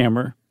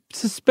jackhammer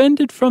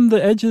suspended from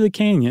the edge of the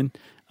canyon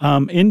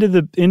into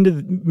the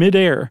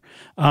midair,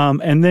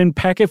 and then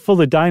pack it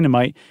full of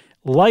dynamite,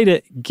 light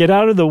it, get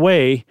out of the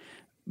way,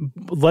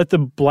 let the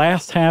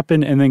blast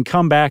happen, and then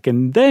come back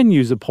and then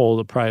use a pole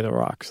to pry the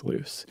rocks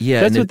loose. Yeah,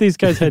 that's what these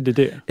guys had to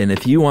do. And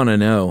if you want to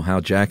know how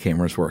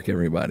jackhammers work,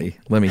 everybody,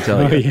 let me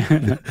tell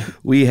you,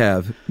 we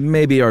have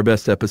maybe our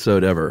best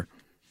episode ever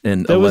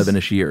in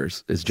 11-ish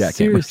years is jackhammers.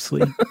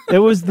 Seriously. It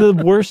was the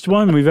worst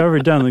one we've ever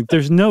done. Like,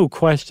 there's no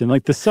question.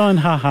 Like, the sun,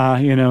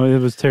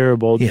 it was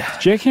terrible. Yeah.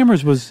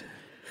 Jackhammers was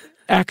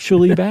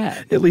actually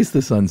bad. At least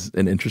the sun's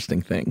an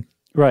interesting thing.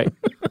 Right.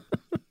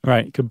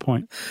 Right. Good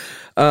point.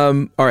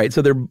 All right.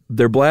 So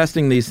they're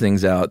blasting these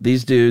things out.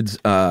 These dudes,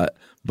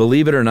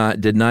 believe it or not,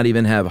 did not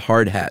even have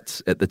hard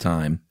hats at the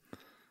time.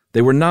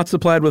 They were not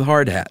supplied with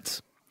hard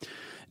hats.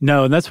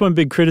 No, and that's one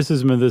big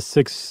criticism of the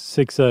six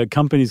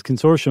companies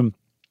consortium.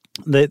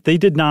 That they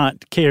did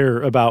not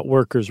care about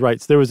workers'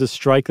 rights. There was a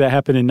strike that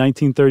happened in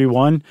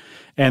 1931,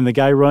 and the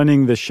guy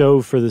running the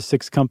show for the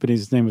 6 companies,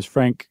 his name was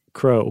Frank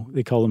Crow.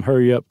 They called him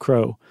Hurry Up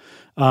Crow.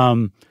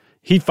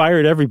 He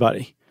fired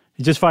everybody.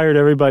 He just fired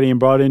everybody and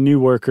brought in new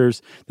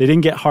workers. They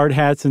didn't get hard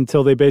hats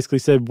until they basically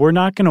said, we're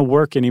not going to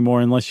work anymore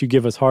unless you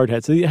give us hard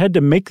hats. So they had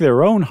to make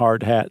their own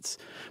hard hats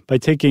by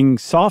taking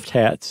soft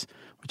hats,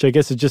 which I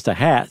guess is just a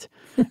hat,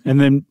 and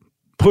then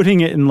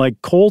putting it in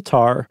like coal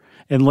tar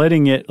and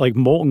letting it, like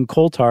molten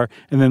coal tar,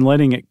 and then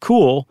letting it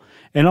cool.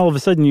 And all of a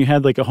sudden you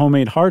had like a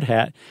homemade hard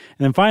hat.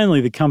 And then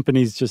finally the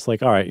company's just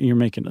like, all right, you're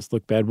making us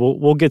look bad.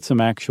 We'll get some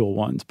actual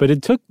ones. But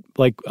it took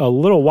like a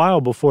little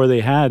while before they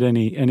had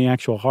any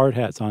actual hard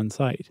hats on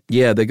site.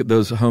 Yeah,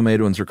 those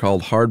homemade ones are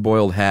called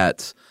hard-boiled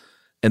hats.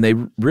 And they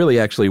really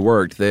actually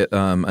worked.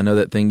 I know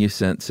that thing you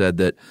sent said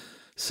that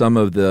some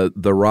of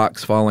the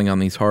rocks falling on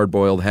these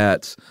hard-boiled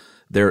hats,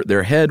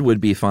 their head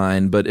would be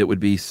fine, but it would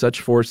be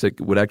such force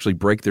it would actually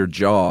break their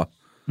jaw.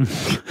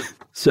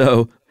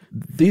 So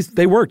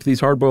they worked.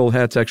 These hard-boiled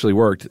hats actually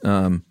worked.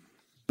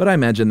 But I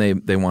imagine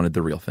they wanted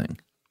the real thing.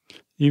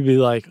 You'd be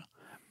like,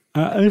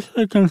 I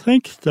can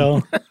think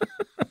so.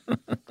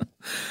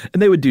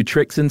 And they would do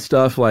tricks and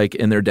stuff, like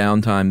in their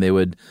downtime. They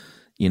would,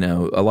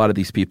 a lot of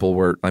these people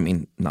were,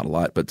 not a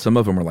lot, but some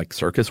of them were like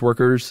circus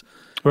workers.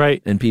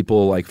 Right. And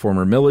people like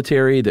former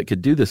military that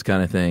could do this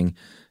kind of thing.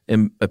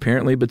 And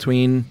apparently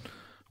between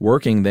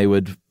working, they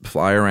would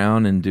fly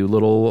around and do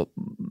little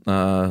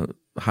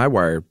high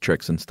wire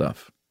tricks and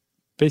stuff.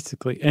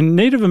 Basically. And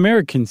Native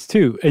Americans,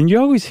 too. And you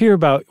always hear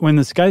about when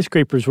the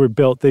skyscrapers were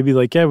built, they'd be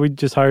like, yeah, we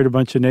just hired a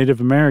bunch of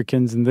Native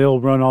Americans and they'll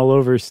run all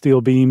over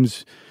steel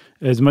beams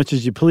as much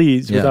as you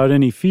please without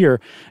any fear.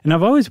 And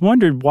I've always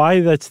wondered why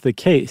that's the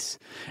case.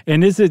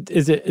 And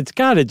it's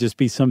got to just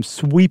be some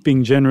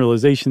sweeping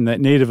generalization that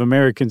Native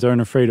Americans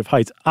aren't afraid of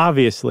heights,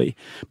 obviously.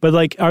 But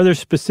like, are there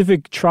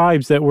specific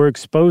tribes that were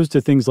exposed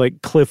to things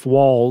like cliff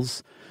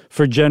walls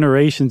for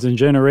generations and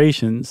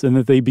generations, and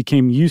that they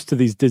became used to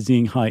these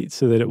dizzying heights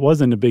so that it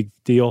wasn't a big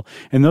deal?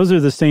 And those are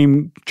the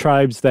same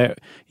tribes that,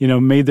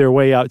 made their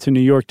way out to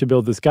New York to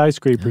build the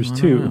skyscrapers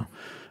too.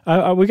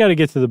 We got to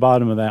get to the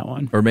bottom of that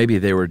one. Or maybe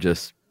they were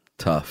just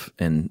tough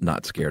and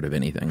not scared of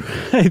anything.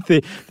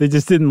 They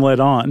just didn't let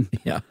on.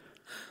 Yeah,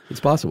 it's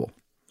possible.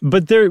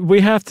 But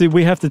we have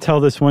to tell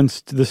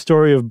the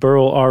story of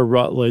Burl R.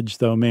 Rutledge,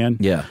 though, man.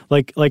 Yeah.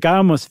 Like I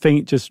almost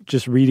faint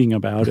just reading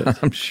about it.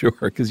 I'm sure,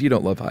 because you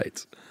don't love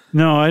heights.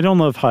 No, I don't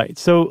love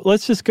heights. So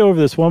let's just go over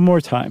this one more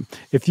time.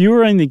 If you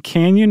were in the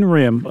canyon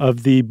rim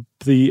of the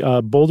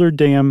Boulder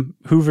Dam,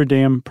 Hoover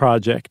Dam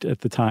project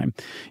at the time,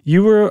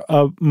 you were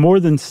more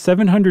than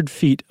 700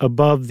 feet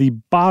above the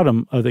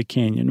bottom of the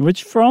canyon,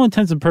 which for all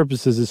intents and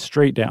purposes is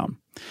straight down.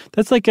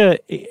 That's like a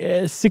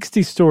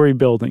 60-story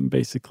building,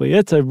 basically.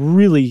 It's a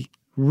really,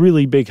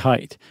 really big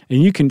height.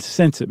 And you can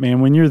sense it, man.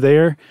 When you're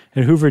there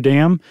at Hoover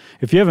Dam,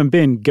 if you haven't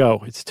been,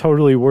 go. It's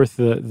totally worth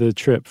the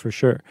trip for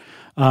sure,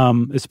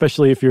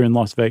 especially if you're in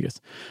Las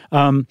Vegas.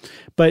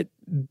 But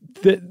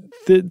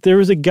there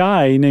was a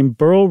guy named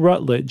Burl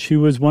Rutledge who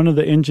was one of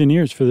the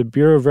engineers for the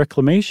Bureau of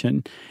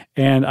Reclamation,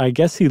 and I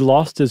guess he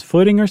lost his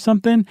footing or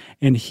something,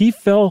 and he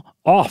fell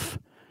off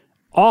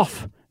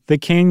the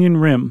canyon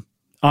rim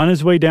on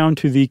his way down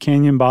to the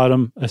canyon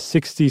bottom, a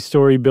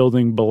 60-story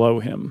building below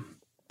him.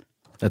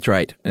 That's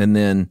right. And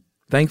then,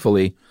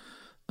 thankfully,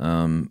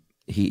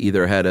 he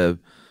either had a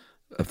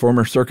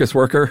former circus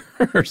worker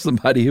or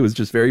somebody who was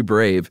just very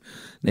brave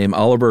named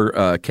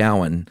Oliver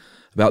Cowan,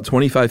 about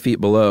 25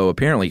 feet below,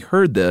 apparently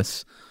heard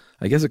this.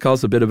 I guess it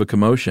caused a bit of a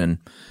commotion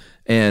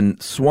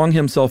and swung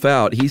himself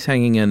out. He's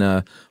hanging in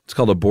what's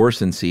called a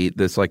Borson seat,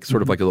 that's like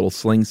sort of like a little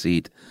sling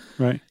seat.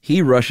 Right.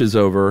 He rushes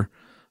over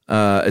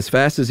as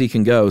fast as he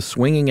can go,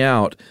 swinging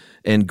out,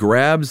 and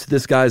grabs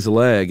this guy's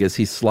leg as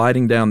he's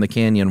sliding down the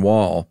canyon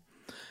wall.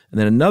 And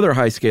then another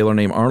high scaler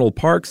named Arnold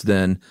Parks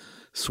then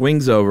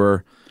swings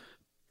over,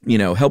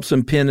 helps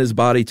him pin his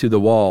body to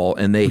the wall,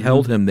 and they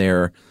held him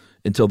there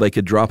until they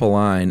could drop a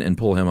line and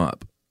pull him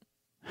up.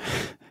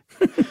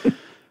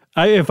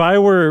 If I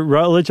were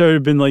Rutledge, I would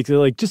have been like,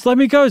 just let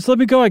me go,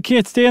 I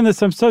can't stand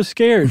this, I'm so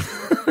scared.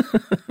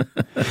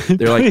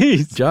 They're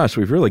like, Josh,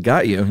 we've really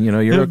got you.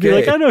 You're okay. Be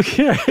like, I don't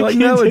care. Like,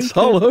 no, it's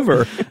all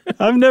over.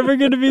 I'm never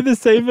going to be the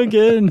same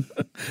again.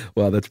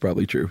 Well, that's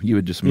probably true. You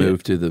would just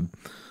move to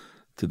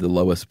the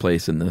lowest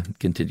place in the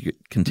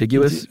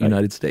contiguous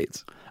United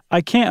States.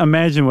 I can't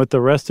imagine what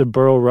the rest of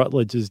Burl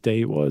Rutledge's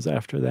day was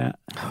after that.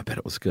 Oh, I bet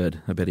it was good.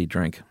 I bet he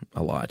drank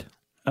a lot.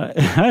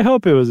 I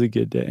hope it was a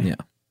good day. Yeah.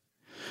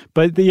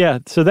 But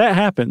so that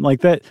happened.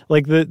 Like that,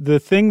 like the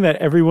thing that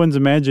everyone's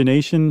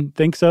imagination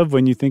thinks of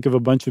when you think of a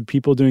bunch of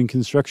people doing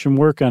construction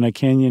work on a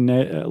canyon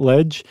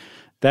ledge,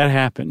 that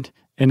happened.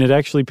 And it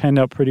actually panned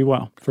out pretty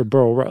well for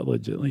Burl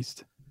Rutledge, at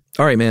least.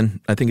 All right,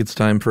 man. I think it's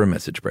time for a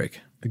message break.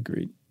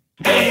 Agreed.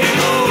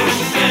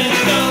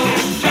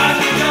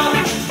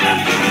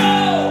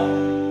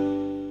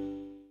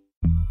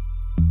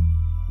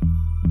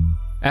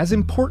 As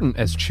important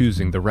as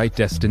choosing the right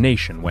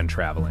destination when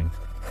traveling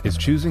is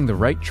choosing the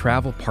right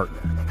travel partner.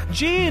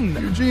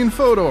 Eugene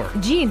Fodor.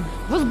 Gene,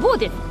 was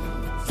будет?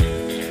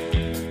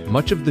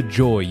 Much of the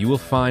joy you will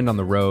find on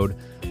the road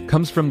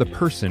comes from the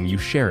person you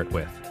share it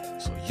with.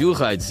 So you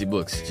write the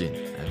books, Gene,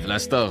 and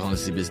Vlastar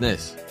runs the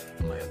business.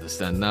 I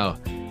understand now.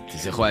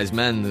 The wise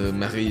man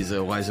marries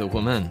a wiser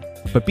woman.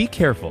 But be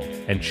careful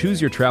and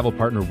choose your travel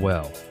partner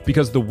well,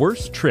 because the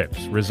worst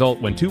trips result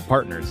when two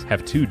partners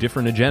have two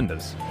different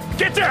agendas.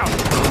 Get down!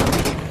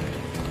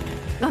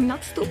 I'm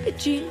not stupid,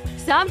 Gene.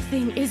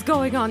 Something is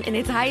going on, and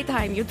it's high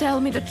time you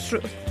tell me the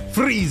truth.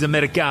 Freeze,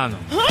 Americano!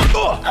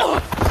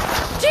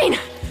 Gene,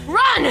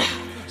 run!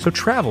 So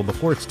travel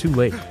before it's too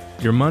late.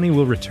 Your money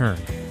will return,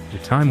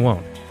 your time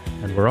won't,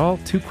 and we're all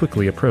too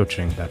quickly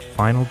approaching that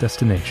final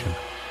destination.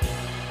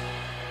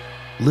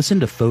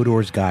 Listen to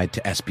Fodor's Guide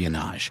to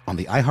Espionage on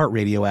the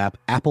iHeartRadio app,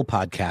 Apple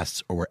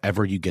Podcasts, or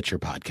wherever you get your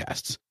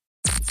podcasts.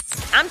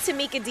 I'm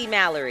Tamika D.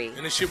 Mallory.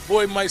 And it's your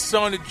boy, my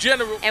son, the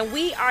General. And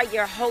we are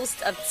your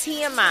hosts of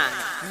TMI.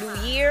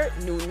 New year,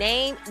 new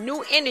name,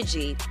 new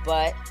energy,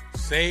 but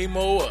same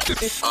old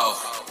us.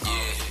 Oh,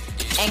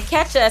 yeah. And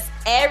catch us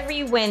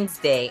every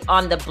Wednesday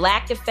on the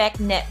Black Effect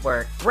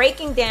Network,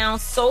 breaking down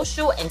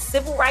social and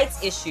civil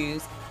rights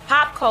issues,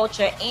 pop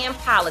culture, and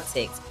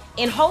politics,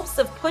 in hopes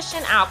of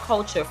pushing our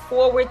culture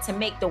forward to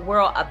make the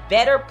world a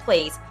better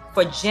place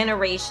for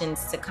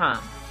generations to come.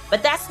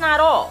 But that's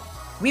not all.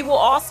 We will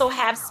also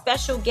have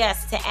special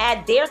guests to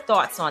add their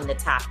thoughts on the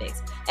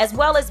topics, as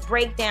well as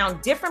break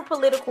down different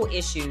political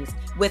issues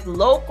with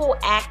local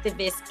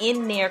activists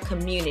in their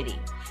community.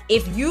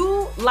 If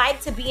you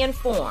like to be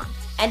informed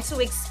and to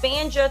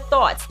expand your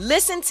thoughts,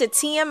 listen to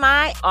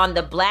TMI on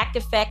the Black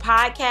Effect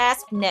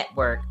Podcast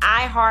Network,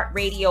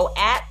 iHeartRadio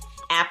app,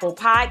 Apple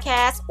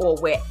Podcasts, or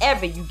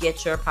wherever you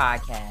get your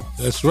podcasts.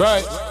 That's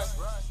right.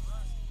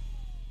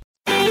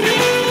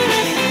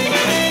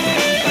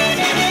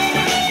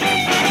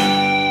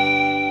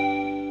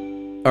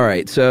 All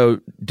right, so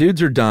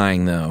dudes are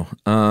dying, though.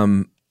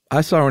 I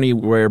saw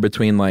anywhere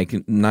between like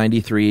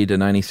 93 to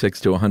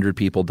 96 to 100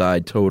 people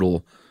died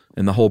total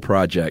in the whole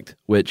project,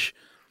 which,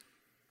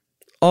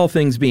 all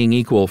things being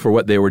equal for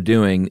what they were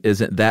doing,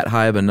 isn't that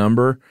high of a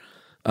number.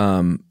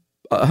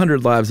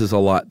 100 lives is a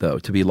lot, though,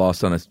 to be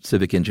lost on a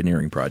civic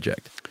engineering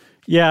project.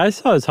 Yeah, I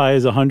saw as high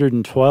as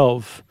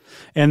 112.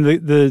 And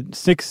the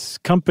 6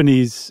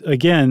 companies,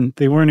 again,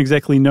 they weren't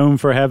exactly known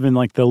for having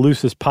like the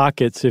loosest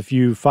pockets if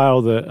you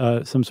filed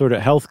some sort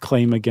of health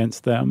claim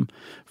against them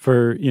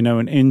for,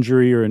 an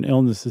injury or an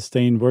illness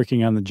sustained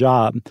working on the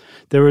job.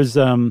 There was,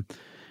 I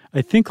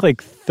think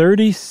like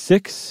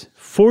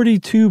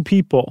 42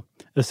 people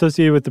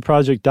associated with the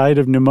project died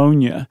of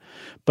pneumonia.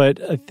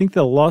 But I think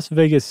the Las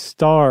Vegas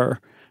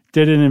Star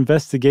did an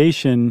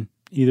investigation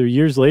either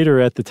years later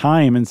at the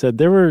time and said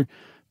there were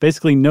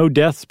basically no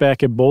deaths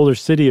back at Boulder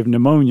City of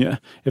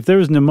pneumonia. If there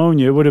was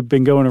pneumonia, it would have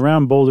been going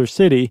around Boulder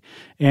City.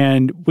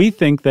 And we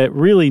think that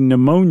really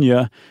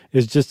pneumonia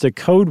is just a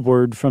code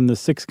word from the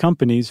 6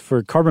 companies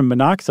for carbon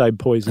monoxide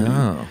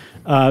poisoning.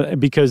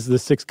 Because the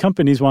 6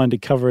 companies wanted to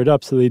cover it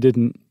up so they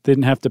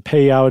didn't have to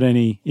pay out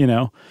any,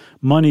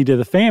 money to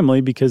the family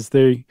because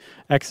they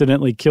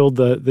accidentally killed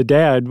the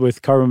dad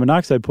with carbon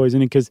monoxide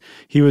poisoning because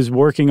he was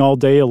working all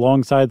day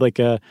alongside like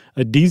a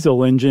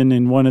diesel engine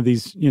in one of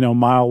these,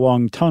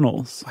 mile-long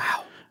tunnels.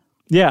 Wow.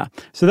 Yeah.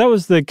 So that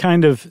was the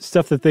kind of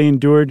stuff that they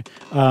endured.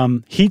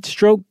 Heat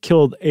stroke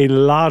killed a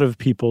lot of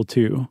people,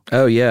 too.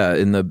 Oh, yeah.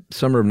 In the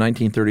summer of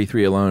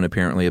 1933 alone,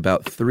 apparently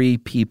about 3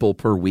 people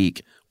per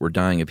week were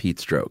dying of heat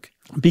stroke.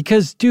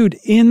 Because, dude,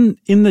 in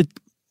the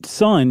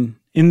sun,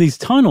 in these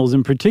tunnels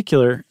in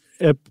particular,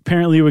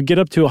 apparently it would get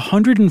up to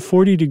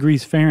 140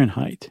 degrees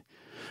Fahrenheit,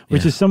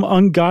 which is some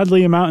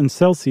ungodly amount in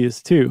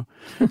Celsius, too.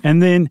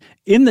 And then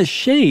in the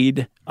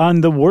shade,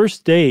 on the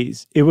worst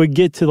days, it would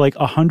get to like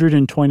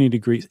 120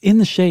 degrees in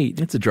the shade.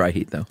 It's a dry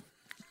heat, though.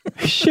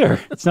 Sure.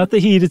 It's not the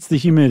heat, it's the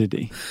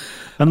humidity.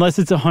 Unless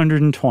it's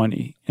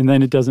 120, and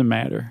then it doesn't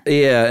matter.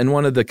 Yeah, and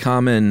one of the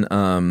common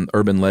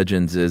urban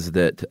legends is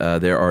that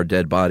there are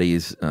dead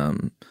bodies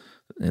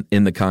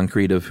in the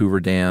concrete of Hoover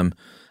Dam.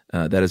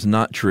 That is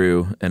not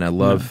true, and I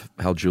love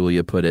how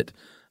Julia put it.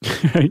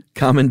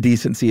 Common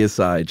decency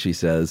aside, she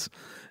says,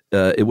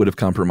 it would have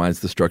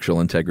compromised the structural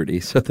integrity.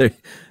 So they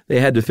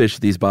had to fish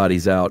these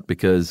bodies out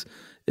because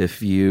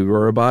if you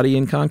are a body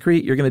in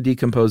concrete, you're going to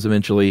decompose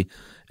eventually,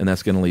 and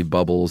that's going to leave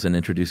bubbles and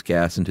introduce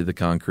gas into the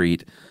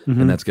concrete,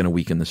 and that's going to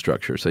weaken the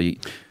structure. So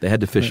they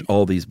had to fish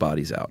all these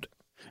bodies out.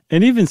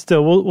 And even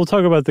still, we'll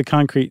talk about the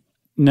concrete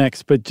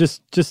next, but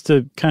just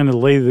to kind of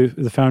lay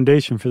the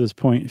foundation for this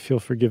point, if you'll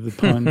forgive the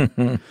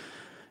pun.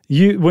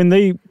 When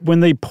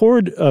they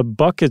poured a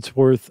bucket's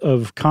worth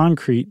of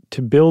concrete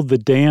to build the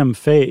dam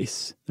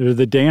face, or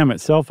the dam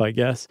itself, I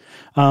guess,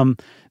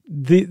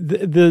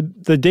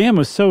 the dam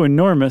was so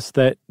enormous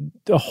that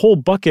a whole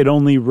bucket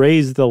only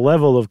raised the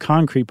level of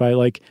concrete by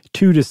like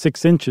 2 to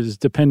 6 inches,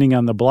 depending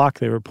on the block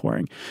they were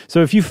pouring.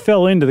 So if you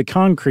fell into the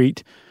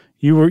concrete,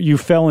 you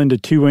fell into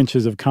 2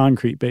 inches of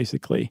concrete,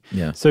 basically.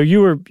 Yeah. So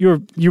you weren't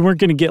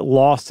going to get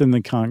lost in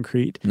the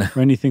concrete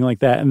or anything like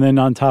that. And then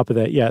on top of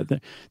that,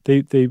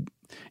 they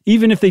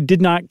even if they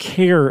did not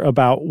care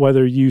about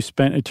whether you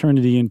spent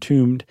eternity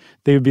entombed,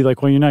 they would be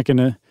like, well, you're not going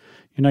to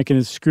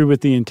screw with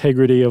the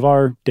integrity of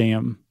our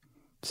dam.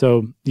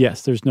 So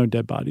yes, there's no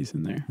dead bodies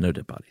in there. No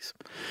dead bodies.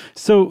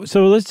 So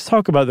let's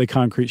talk about the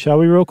concrete, shall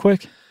we, real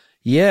quick?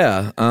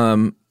 Yeah.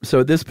 So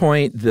at this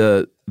point,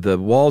 the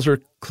walls are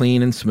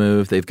clean and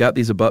smooth. They've got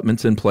these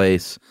abutments in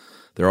place.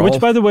 Which,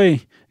 by the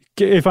way,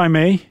 if I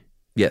may.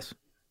 Yes.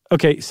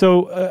 Okay,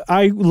 so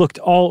I looked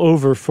all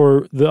over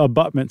for the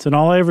abutments, and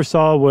all I ever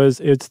saw was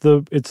it's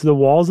the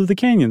walls of the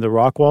canyon. The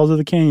rock walls of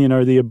the canyon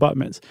are the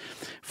abutments.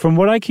 From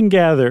what I can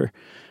gather,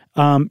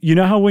 you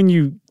know how when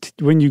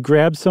you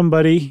grab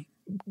somebody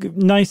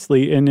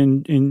nicely and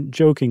in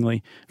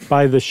jokingly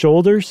by the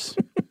shoulders,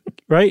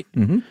 right?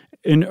 Mm-hmm.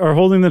 And are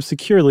holding them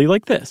securely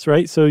like this,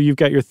 right? So you've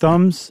got your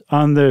thumbs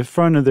on the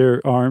front of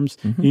their arms,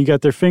 and you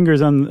got their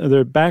fingers on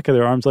the back of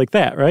their arms like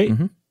that, right?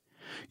 Mm-hmm.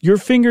 Your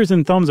fingers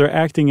and thumbs are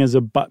acting as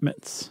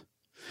abutments.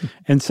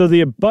 And so the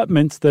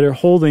abutments that are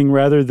holding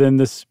rather than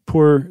this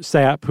poor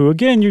sap, who,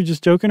 again, you're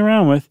just joking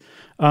around with,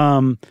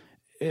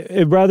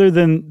 rather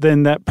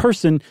than that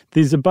person,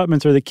 these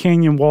abutments are the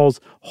canyon walls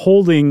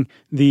holding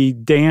the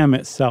dam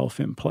itself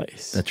in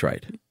place. That's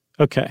right.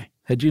 Okay.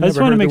 Had you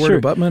never heard the word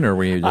abutment, or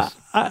were you just...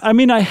 I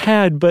mean, I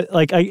had, but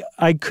like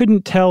I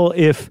couldn't tell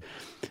if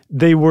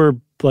they were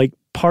like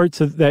parts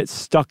of that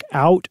stuck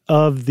out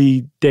of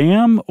the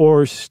dam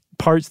or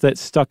parts that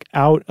stuck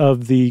out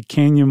of the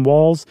canyon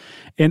walls.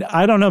 And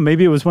I don't know,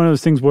 maybe it was one of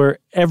those things where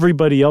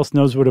everybody else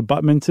knows what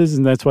abutments is,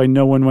 and that's why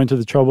no one went to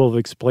the trouble of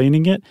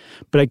explaining it.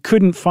 But I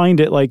couldn't find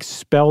it like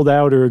spelled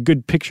out or a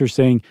good picture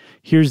saying,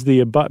 here's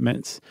the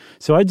abutments.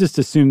 So I just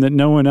assumed that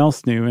no one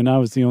else knew, and I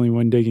was the only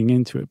one digging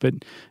into it. But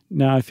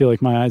now I feel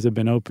like my eyes have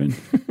been open.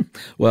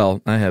 Well,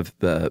 I have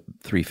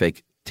 3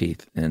 fake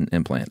teeth and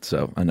implants,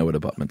 so I know what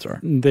abutments are.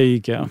 There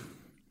you go.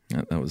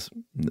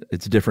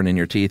 It's different in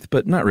your teeth,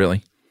 but not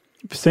really.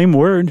 Same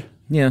word.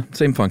 Yeah,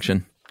 same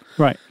function.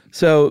 Right.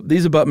 So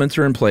these abutments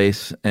are in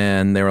place,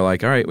 and they were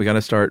like, all right, we got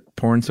to start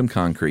pouring some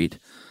concrete.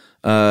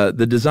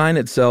 The design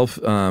itself,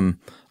 a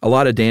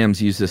lot of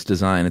dams use this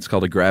design. It's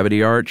called a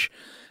gravity arch,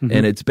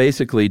 and it's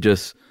basically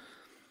just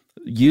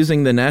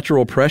using the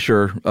natural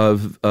pressure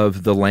of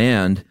the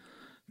land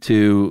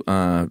to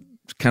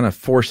kind of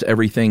force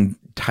everything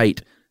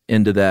tight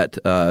into that,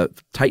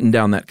 tighten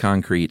down that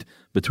concrete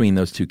between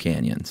those two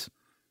canyons.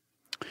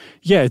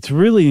 Yeah, it's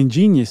really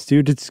ingenious,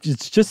 dude.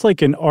 It's just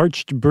like an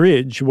arched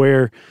bridge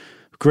where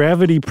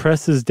gravity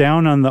presses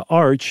down on the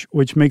arch,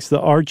 which makes the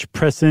arch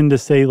press into,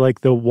 say,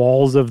 like the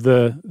walls of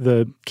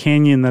the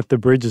canyon that the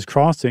bridge is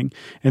crossing.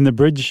 And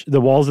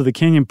the walls of the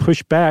canyon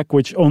push back,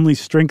 which only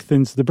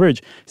strengthens the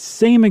bridge.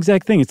 Same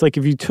exact thing. It's like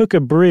if you took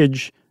an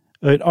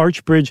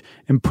arch bridge,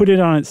 and put it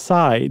on its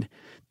side,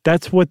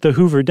 that's what the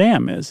Hoover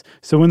Dam is.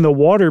 So when the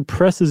water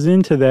presses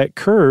into that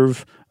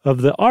curve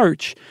of the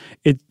arch,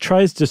 it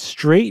tries to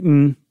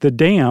straighten the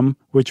dam,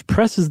 which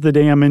presses the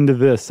dam into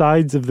the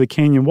sides of the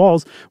canyon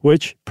walls,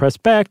 which press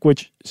back,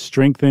 which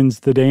strengthens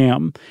the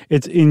dam.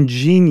 It's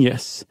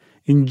ingenious.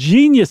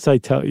 Ingenious, I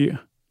tell you.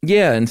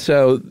 Yeah, and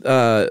so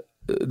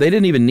they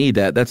didn't even need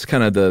that. That's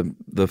kind of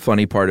the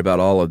funny part about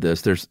all of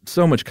this. There's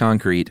so much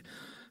concrete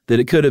that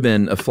it could have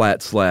been a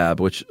flat slab,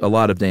 which a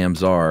lot of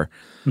dams are.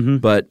 Mm-hmm.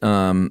 But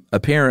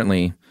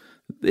apparently,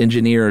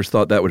 engineers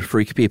thought that would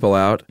freak people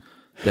out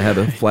to have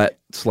a flat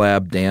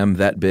slab dam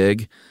that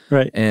big.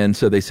 Right. And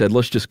so they said,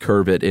 let's just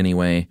curve it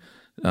anyway,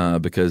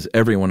 because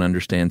everyone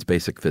understands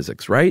basic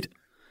physics, right?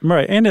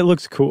 Right, and it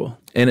looks cool.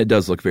 And it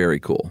does look very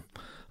cool.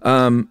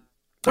 All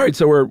right,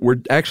 so we're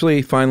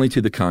actually finally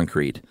to the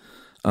concrete.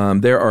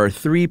 There are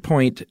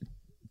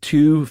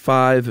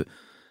 3.25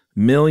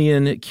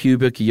 million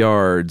cubic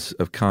yards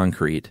of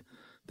concrete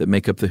that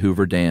make up the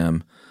Hoover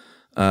Dam,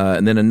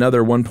 and then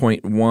another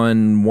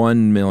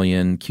 1.11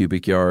 million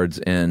cubic yards,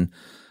 and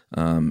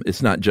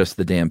it's not just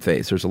the dam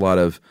face. There's a lot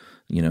of,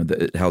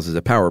 it houses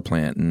a power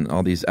plant and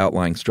all these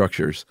outlying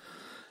structures.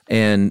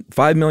 And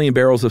 5 million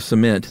barrels of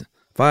cement,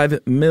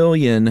 5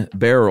 million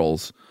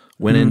barrels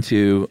went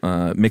into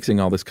mixing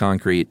all this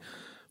concrete,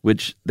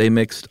 which they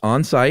mixed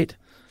on site,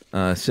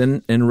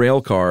 sent in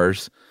rail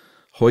cars,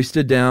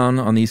 hoisted down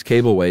on these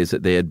cableways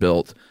that they had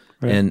built.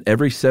 Right. And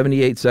every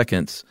 78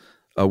 seconds,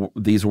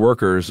 these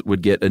workers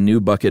would get a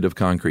new bucket of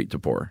concrete to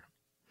pour.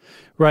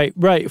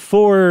 Right.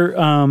 For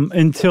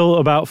until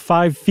about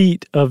 5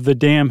 feet of the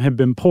dam had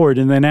been poured.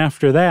 And then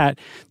after that,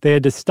 they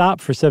had to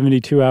stop for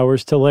 72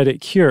 hours to let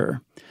it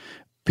cure.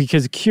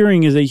 Because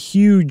curing is a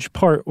huge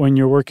part when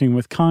you're working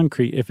with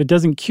concrete. If it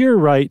doesn't cure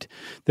right,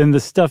 then the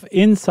stuff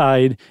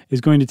inside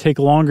is going to take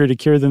longer to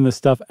cure than the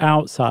stuff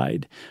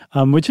outside,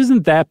 which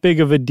isn't that big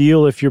of a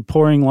deal if you're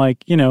pouring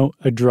like,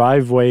 a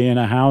driveway in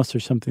a house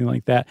or something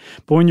like that.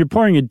 But when you're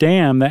pouring a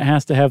dam that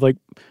has to have like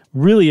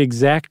really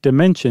exact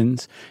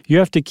dimensions, you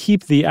have to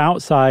keep the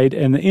outside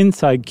and the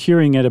inside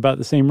curing at about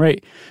the same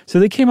rate. So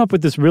they came up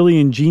with this really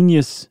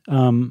ingenious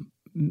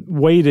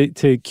way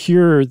to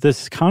cure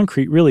this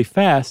concrete really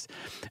fast,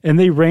 and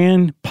they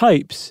ran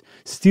pipes,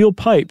 steel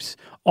pipes,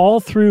 all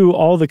through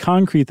all the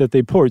concrete that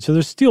they poured. So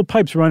there's steel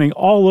pipes running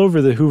all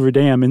over the Hoover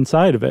Dam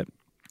inside of it,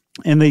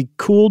 and they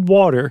cooled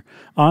water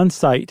on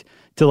site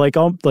to like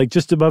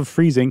just above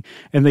freezing,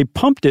 and they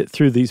pumped it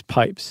through these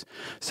pipes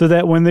so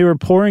that when they were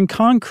pouring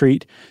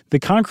concrete, the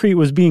concrete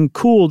was being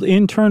cooled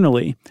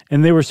internally,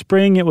 and they were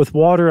spraying it with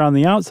water on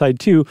the outside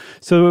too,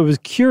 so it was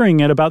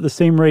curing at about the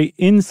same rate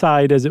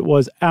inside as it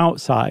was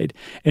outside,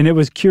 and it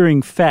was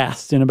curing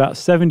fast in about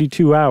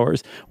 72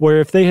 hours, where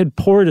if they had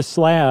poured a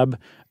slab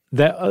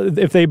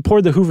if they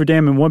poured the Hoover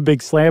Dam in one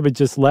big slab and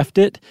just left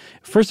it,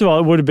 first of all,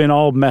 it would have been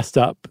all messed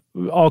up,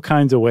 all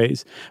kinds of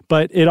ways.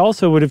 But it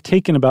also would have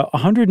taken about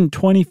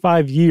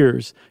 125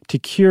 years to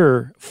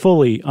cure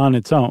fully on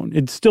its own.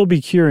 It'd still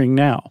be curing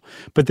now.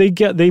 But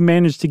they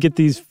managed to get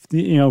these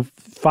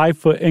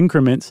 5-foot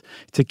increments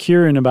to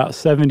cure in about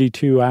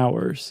 72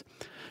 hours.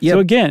 Yep. So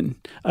again,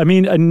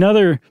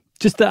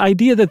 just the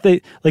idea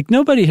that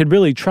nobody had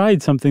really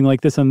tried something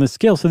like this on this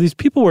scale. So these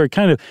people were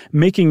kind of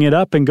making it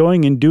up and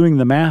going and doing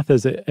the math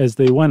as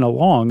they went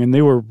along, and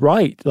they were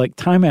right, like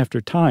time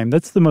after time.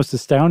 That's the most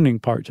astounding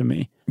part to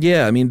me.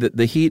 Yeah,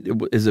 the heat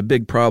is a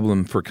big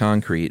problem for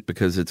concrete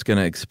because it's going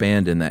to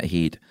expand in that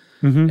heat.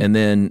 Mm-hmm. And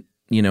then,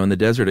 in the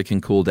desert, it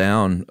can cool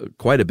down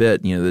quite a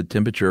bit. The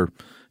temperature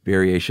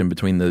variation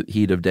between the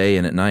heat of day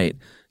and at night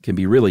can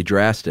be really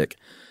drastic.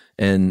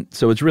 And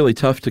so it's really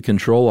tough to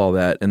control all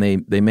that, and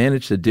they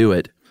managed to do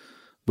it,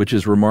 which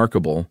is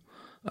remarkable.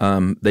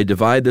 They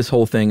divide this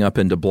whole thing up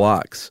into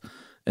blocks,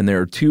 and there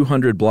are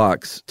 200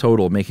 blocks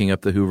total making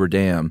up the Hoover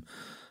Dam.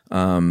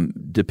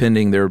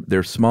 Depending,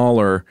 they're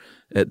smaller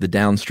at the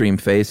downstream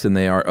face than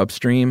they are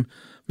upstream,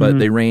 but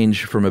they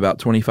range from about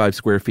 25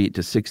 square feet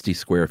to 60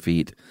 square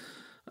feet.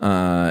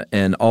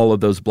 And all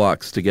of those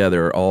blocks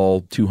together,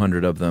 all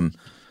 200 of them,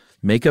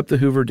 make up the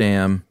Hoover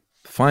Dam.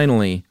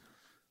 Finally,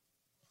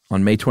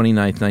 on May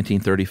 29th,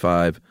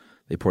 1935,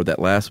 they poured that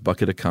last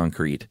bucket of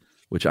concrete,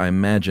 which I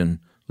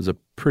imagine was a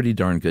pretty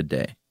darn good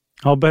day.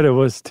 I'll bet it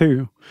was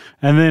too.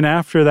 And then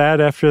after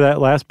that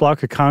last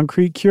block of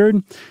concrete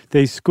cured,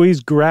 they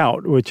squeezed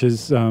grout, which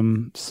is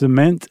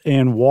cement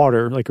and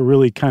water, like a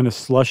really kind of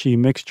slushy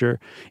mixture,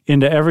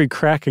 into every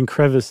crack and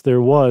crevice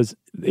there was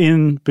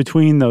in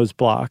between those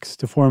blocks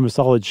to form a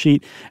solid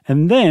sheet.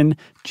 And then,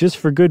 just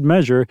for good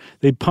measure,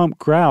 they pumped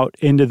grout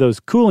into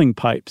those cooling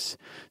pipes.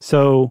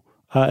 So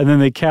and then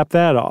they cap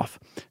that off.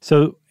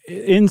 So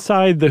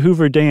inside the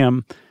Hoover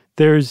Dam,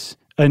 there's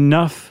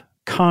enough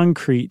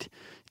concrete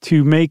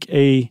to make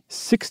a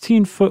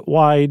 16-foot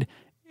wide,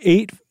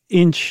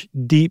 8-inch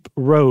deep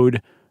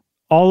road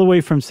all the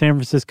way from San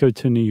Francisco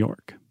to New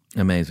York.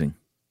 Amazing.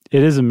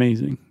 It is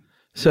amazing.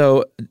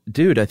 So,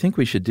 dude, I think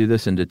we should do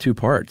this into 2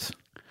 parts.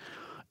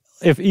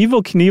 If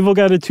Evel Knievel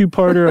got a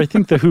 2-parter, I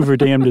think the Hoover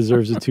Dam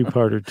deserves a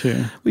 2-parter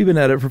too. We've been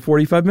at it for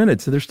 45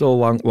 minutes, so there's still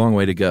a long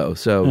way to go.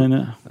 So, I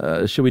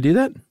know. Should we do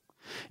that?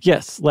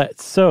 Yes,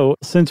 let's. So,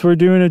 since we're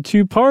doing a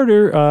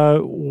 2-parter,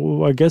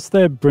 I guess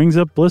that brings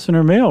up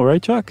listener mail,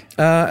 right, Chuck?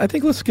 I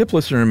think let's skip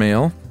listener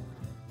mail.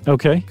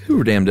 Okay.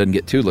 Hoover Dam doesn't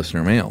get 2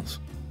 listener mails.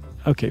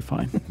 Okay,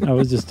 fine. I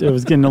was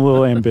getting a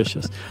little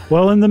ambitious.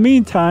 Well, in the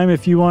meantime,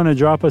 if you want to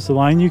drop us a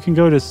line, you can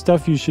go to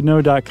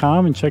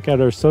stuffyoushouldknow.com and check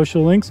out our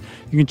social links.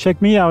 You can check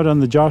me out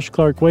on the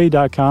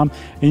joshclarkway.com,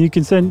 and you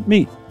can send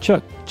me,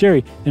 Chuck,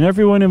 Jerry, and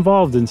everyone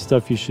involved in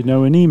Stuff You Should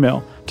Know an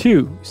email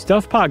to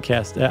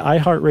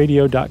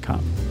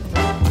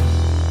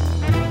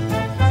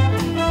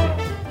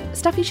stuffpodcast@iheartradio.com.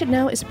 Stuff You Should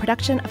Know is a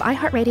production of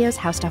iHeartRadio's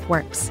How Stuff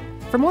Works.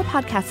 For more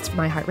podcasts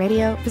from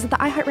iHeartRadio, visit the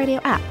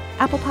iHeartRadio app,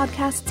 Apple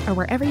Podcasts, or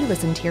wherever you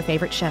listen to your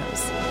favorite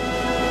shows.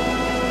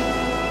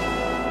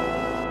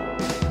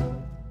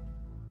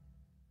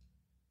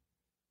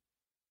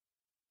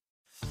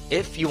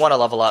 If you want to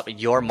level up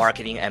your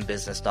marketing and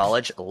business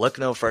knowledge, look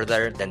no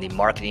further than the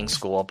Marketing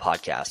School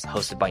podcast,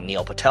 hosted by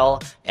Neil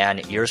Patel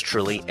and yours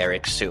truly,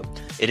 Eric Su.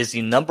 It is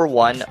the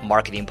 #1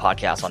 marketing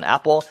podcast on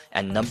Apple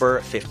and number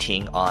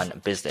 15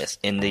 on business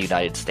in the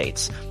United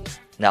States.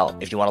 Now,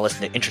 if you want to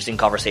listen to interesting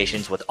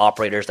conversations with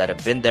operators that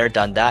have been there,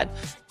 done that,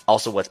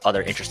 also with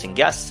other interesting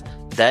guests,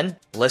 then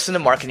listen to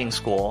Marketing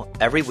School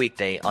every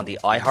weekday on the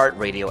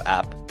iHeartRadio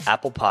app,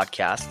 Apple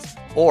Podcasts,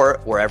 or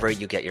wherever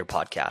you get your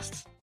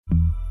podcasts.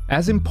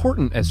 As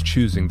important as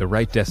choosing the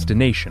right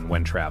destination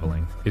when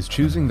traveling is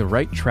choosing the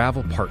right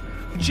travel partner.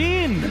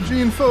 Gene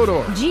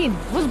Fodor. Gene,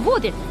 was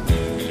good.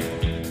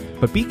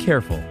 But be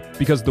careful,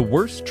 because the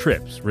worst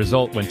trips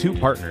result when 2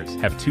 partners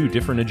have 2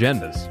 different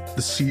agendas.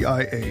 The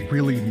CIA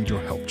really need your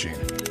help, Gene.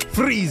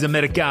 Freeze,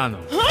 Americano!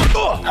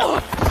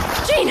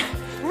 Gene,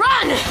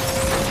 run!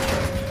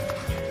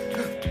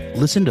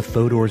 Listen to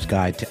Fodor's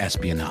Guide to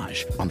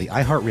Espionage on the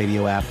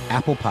iHeartRadio app,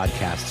 Apple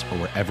Podcasts, or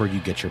wherever you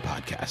get your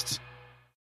podcasts.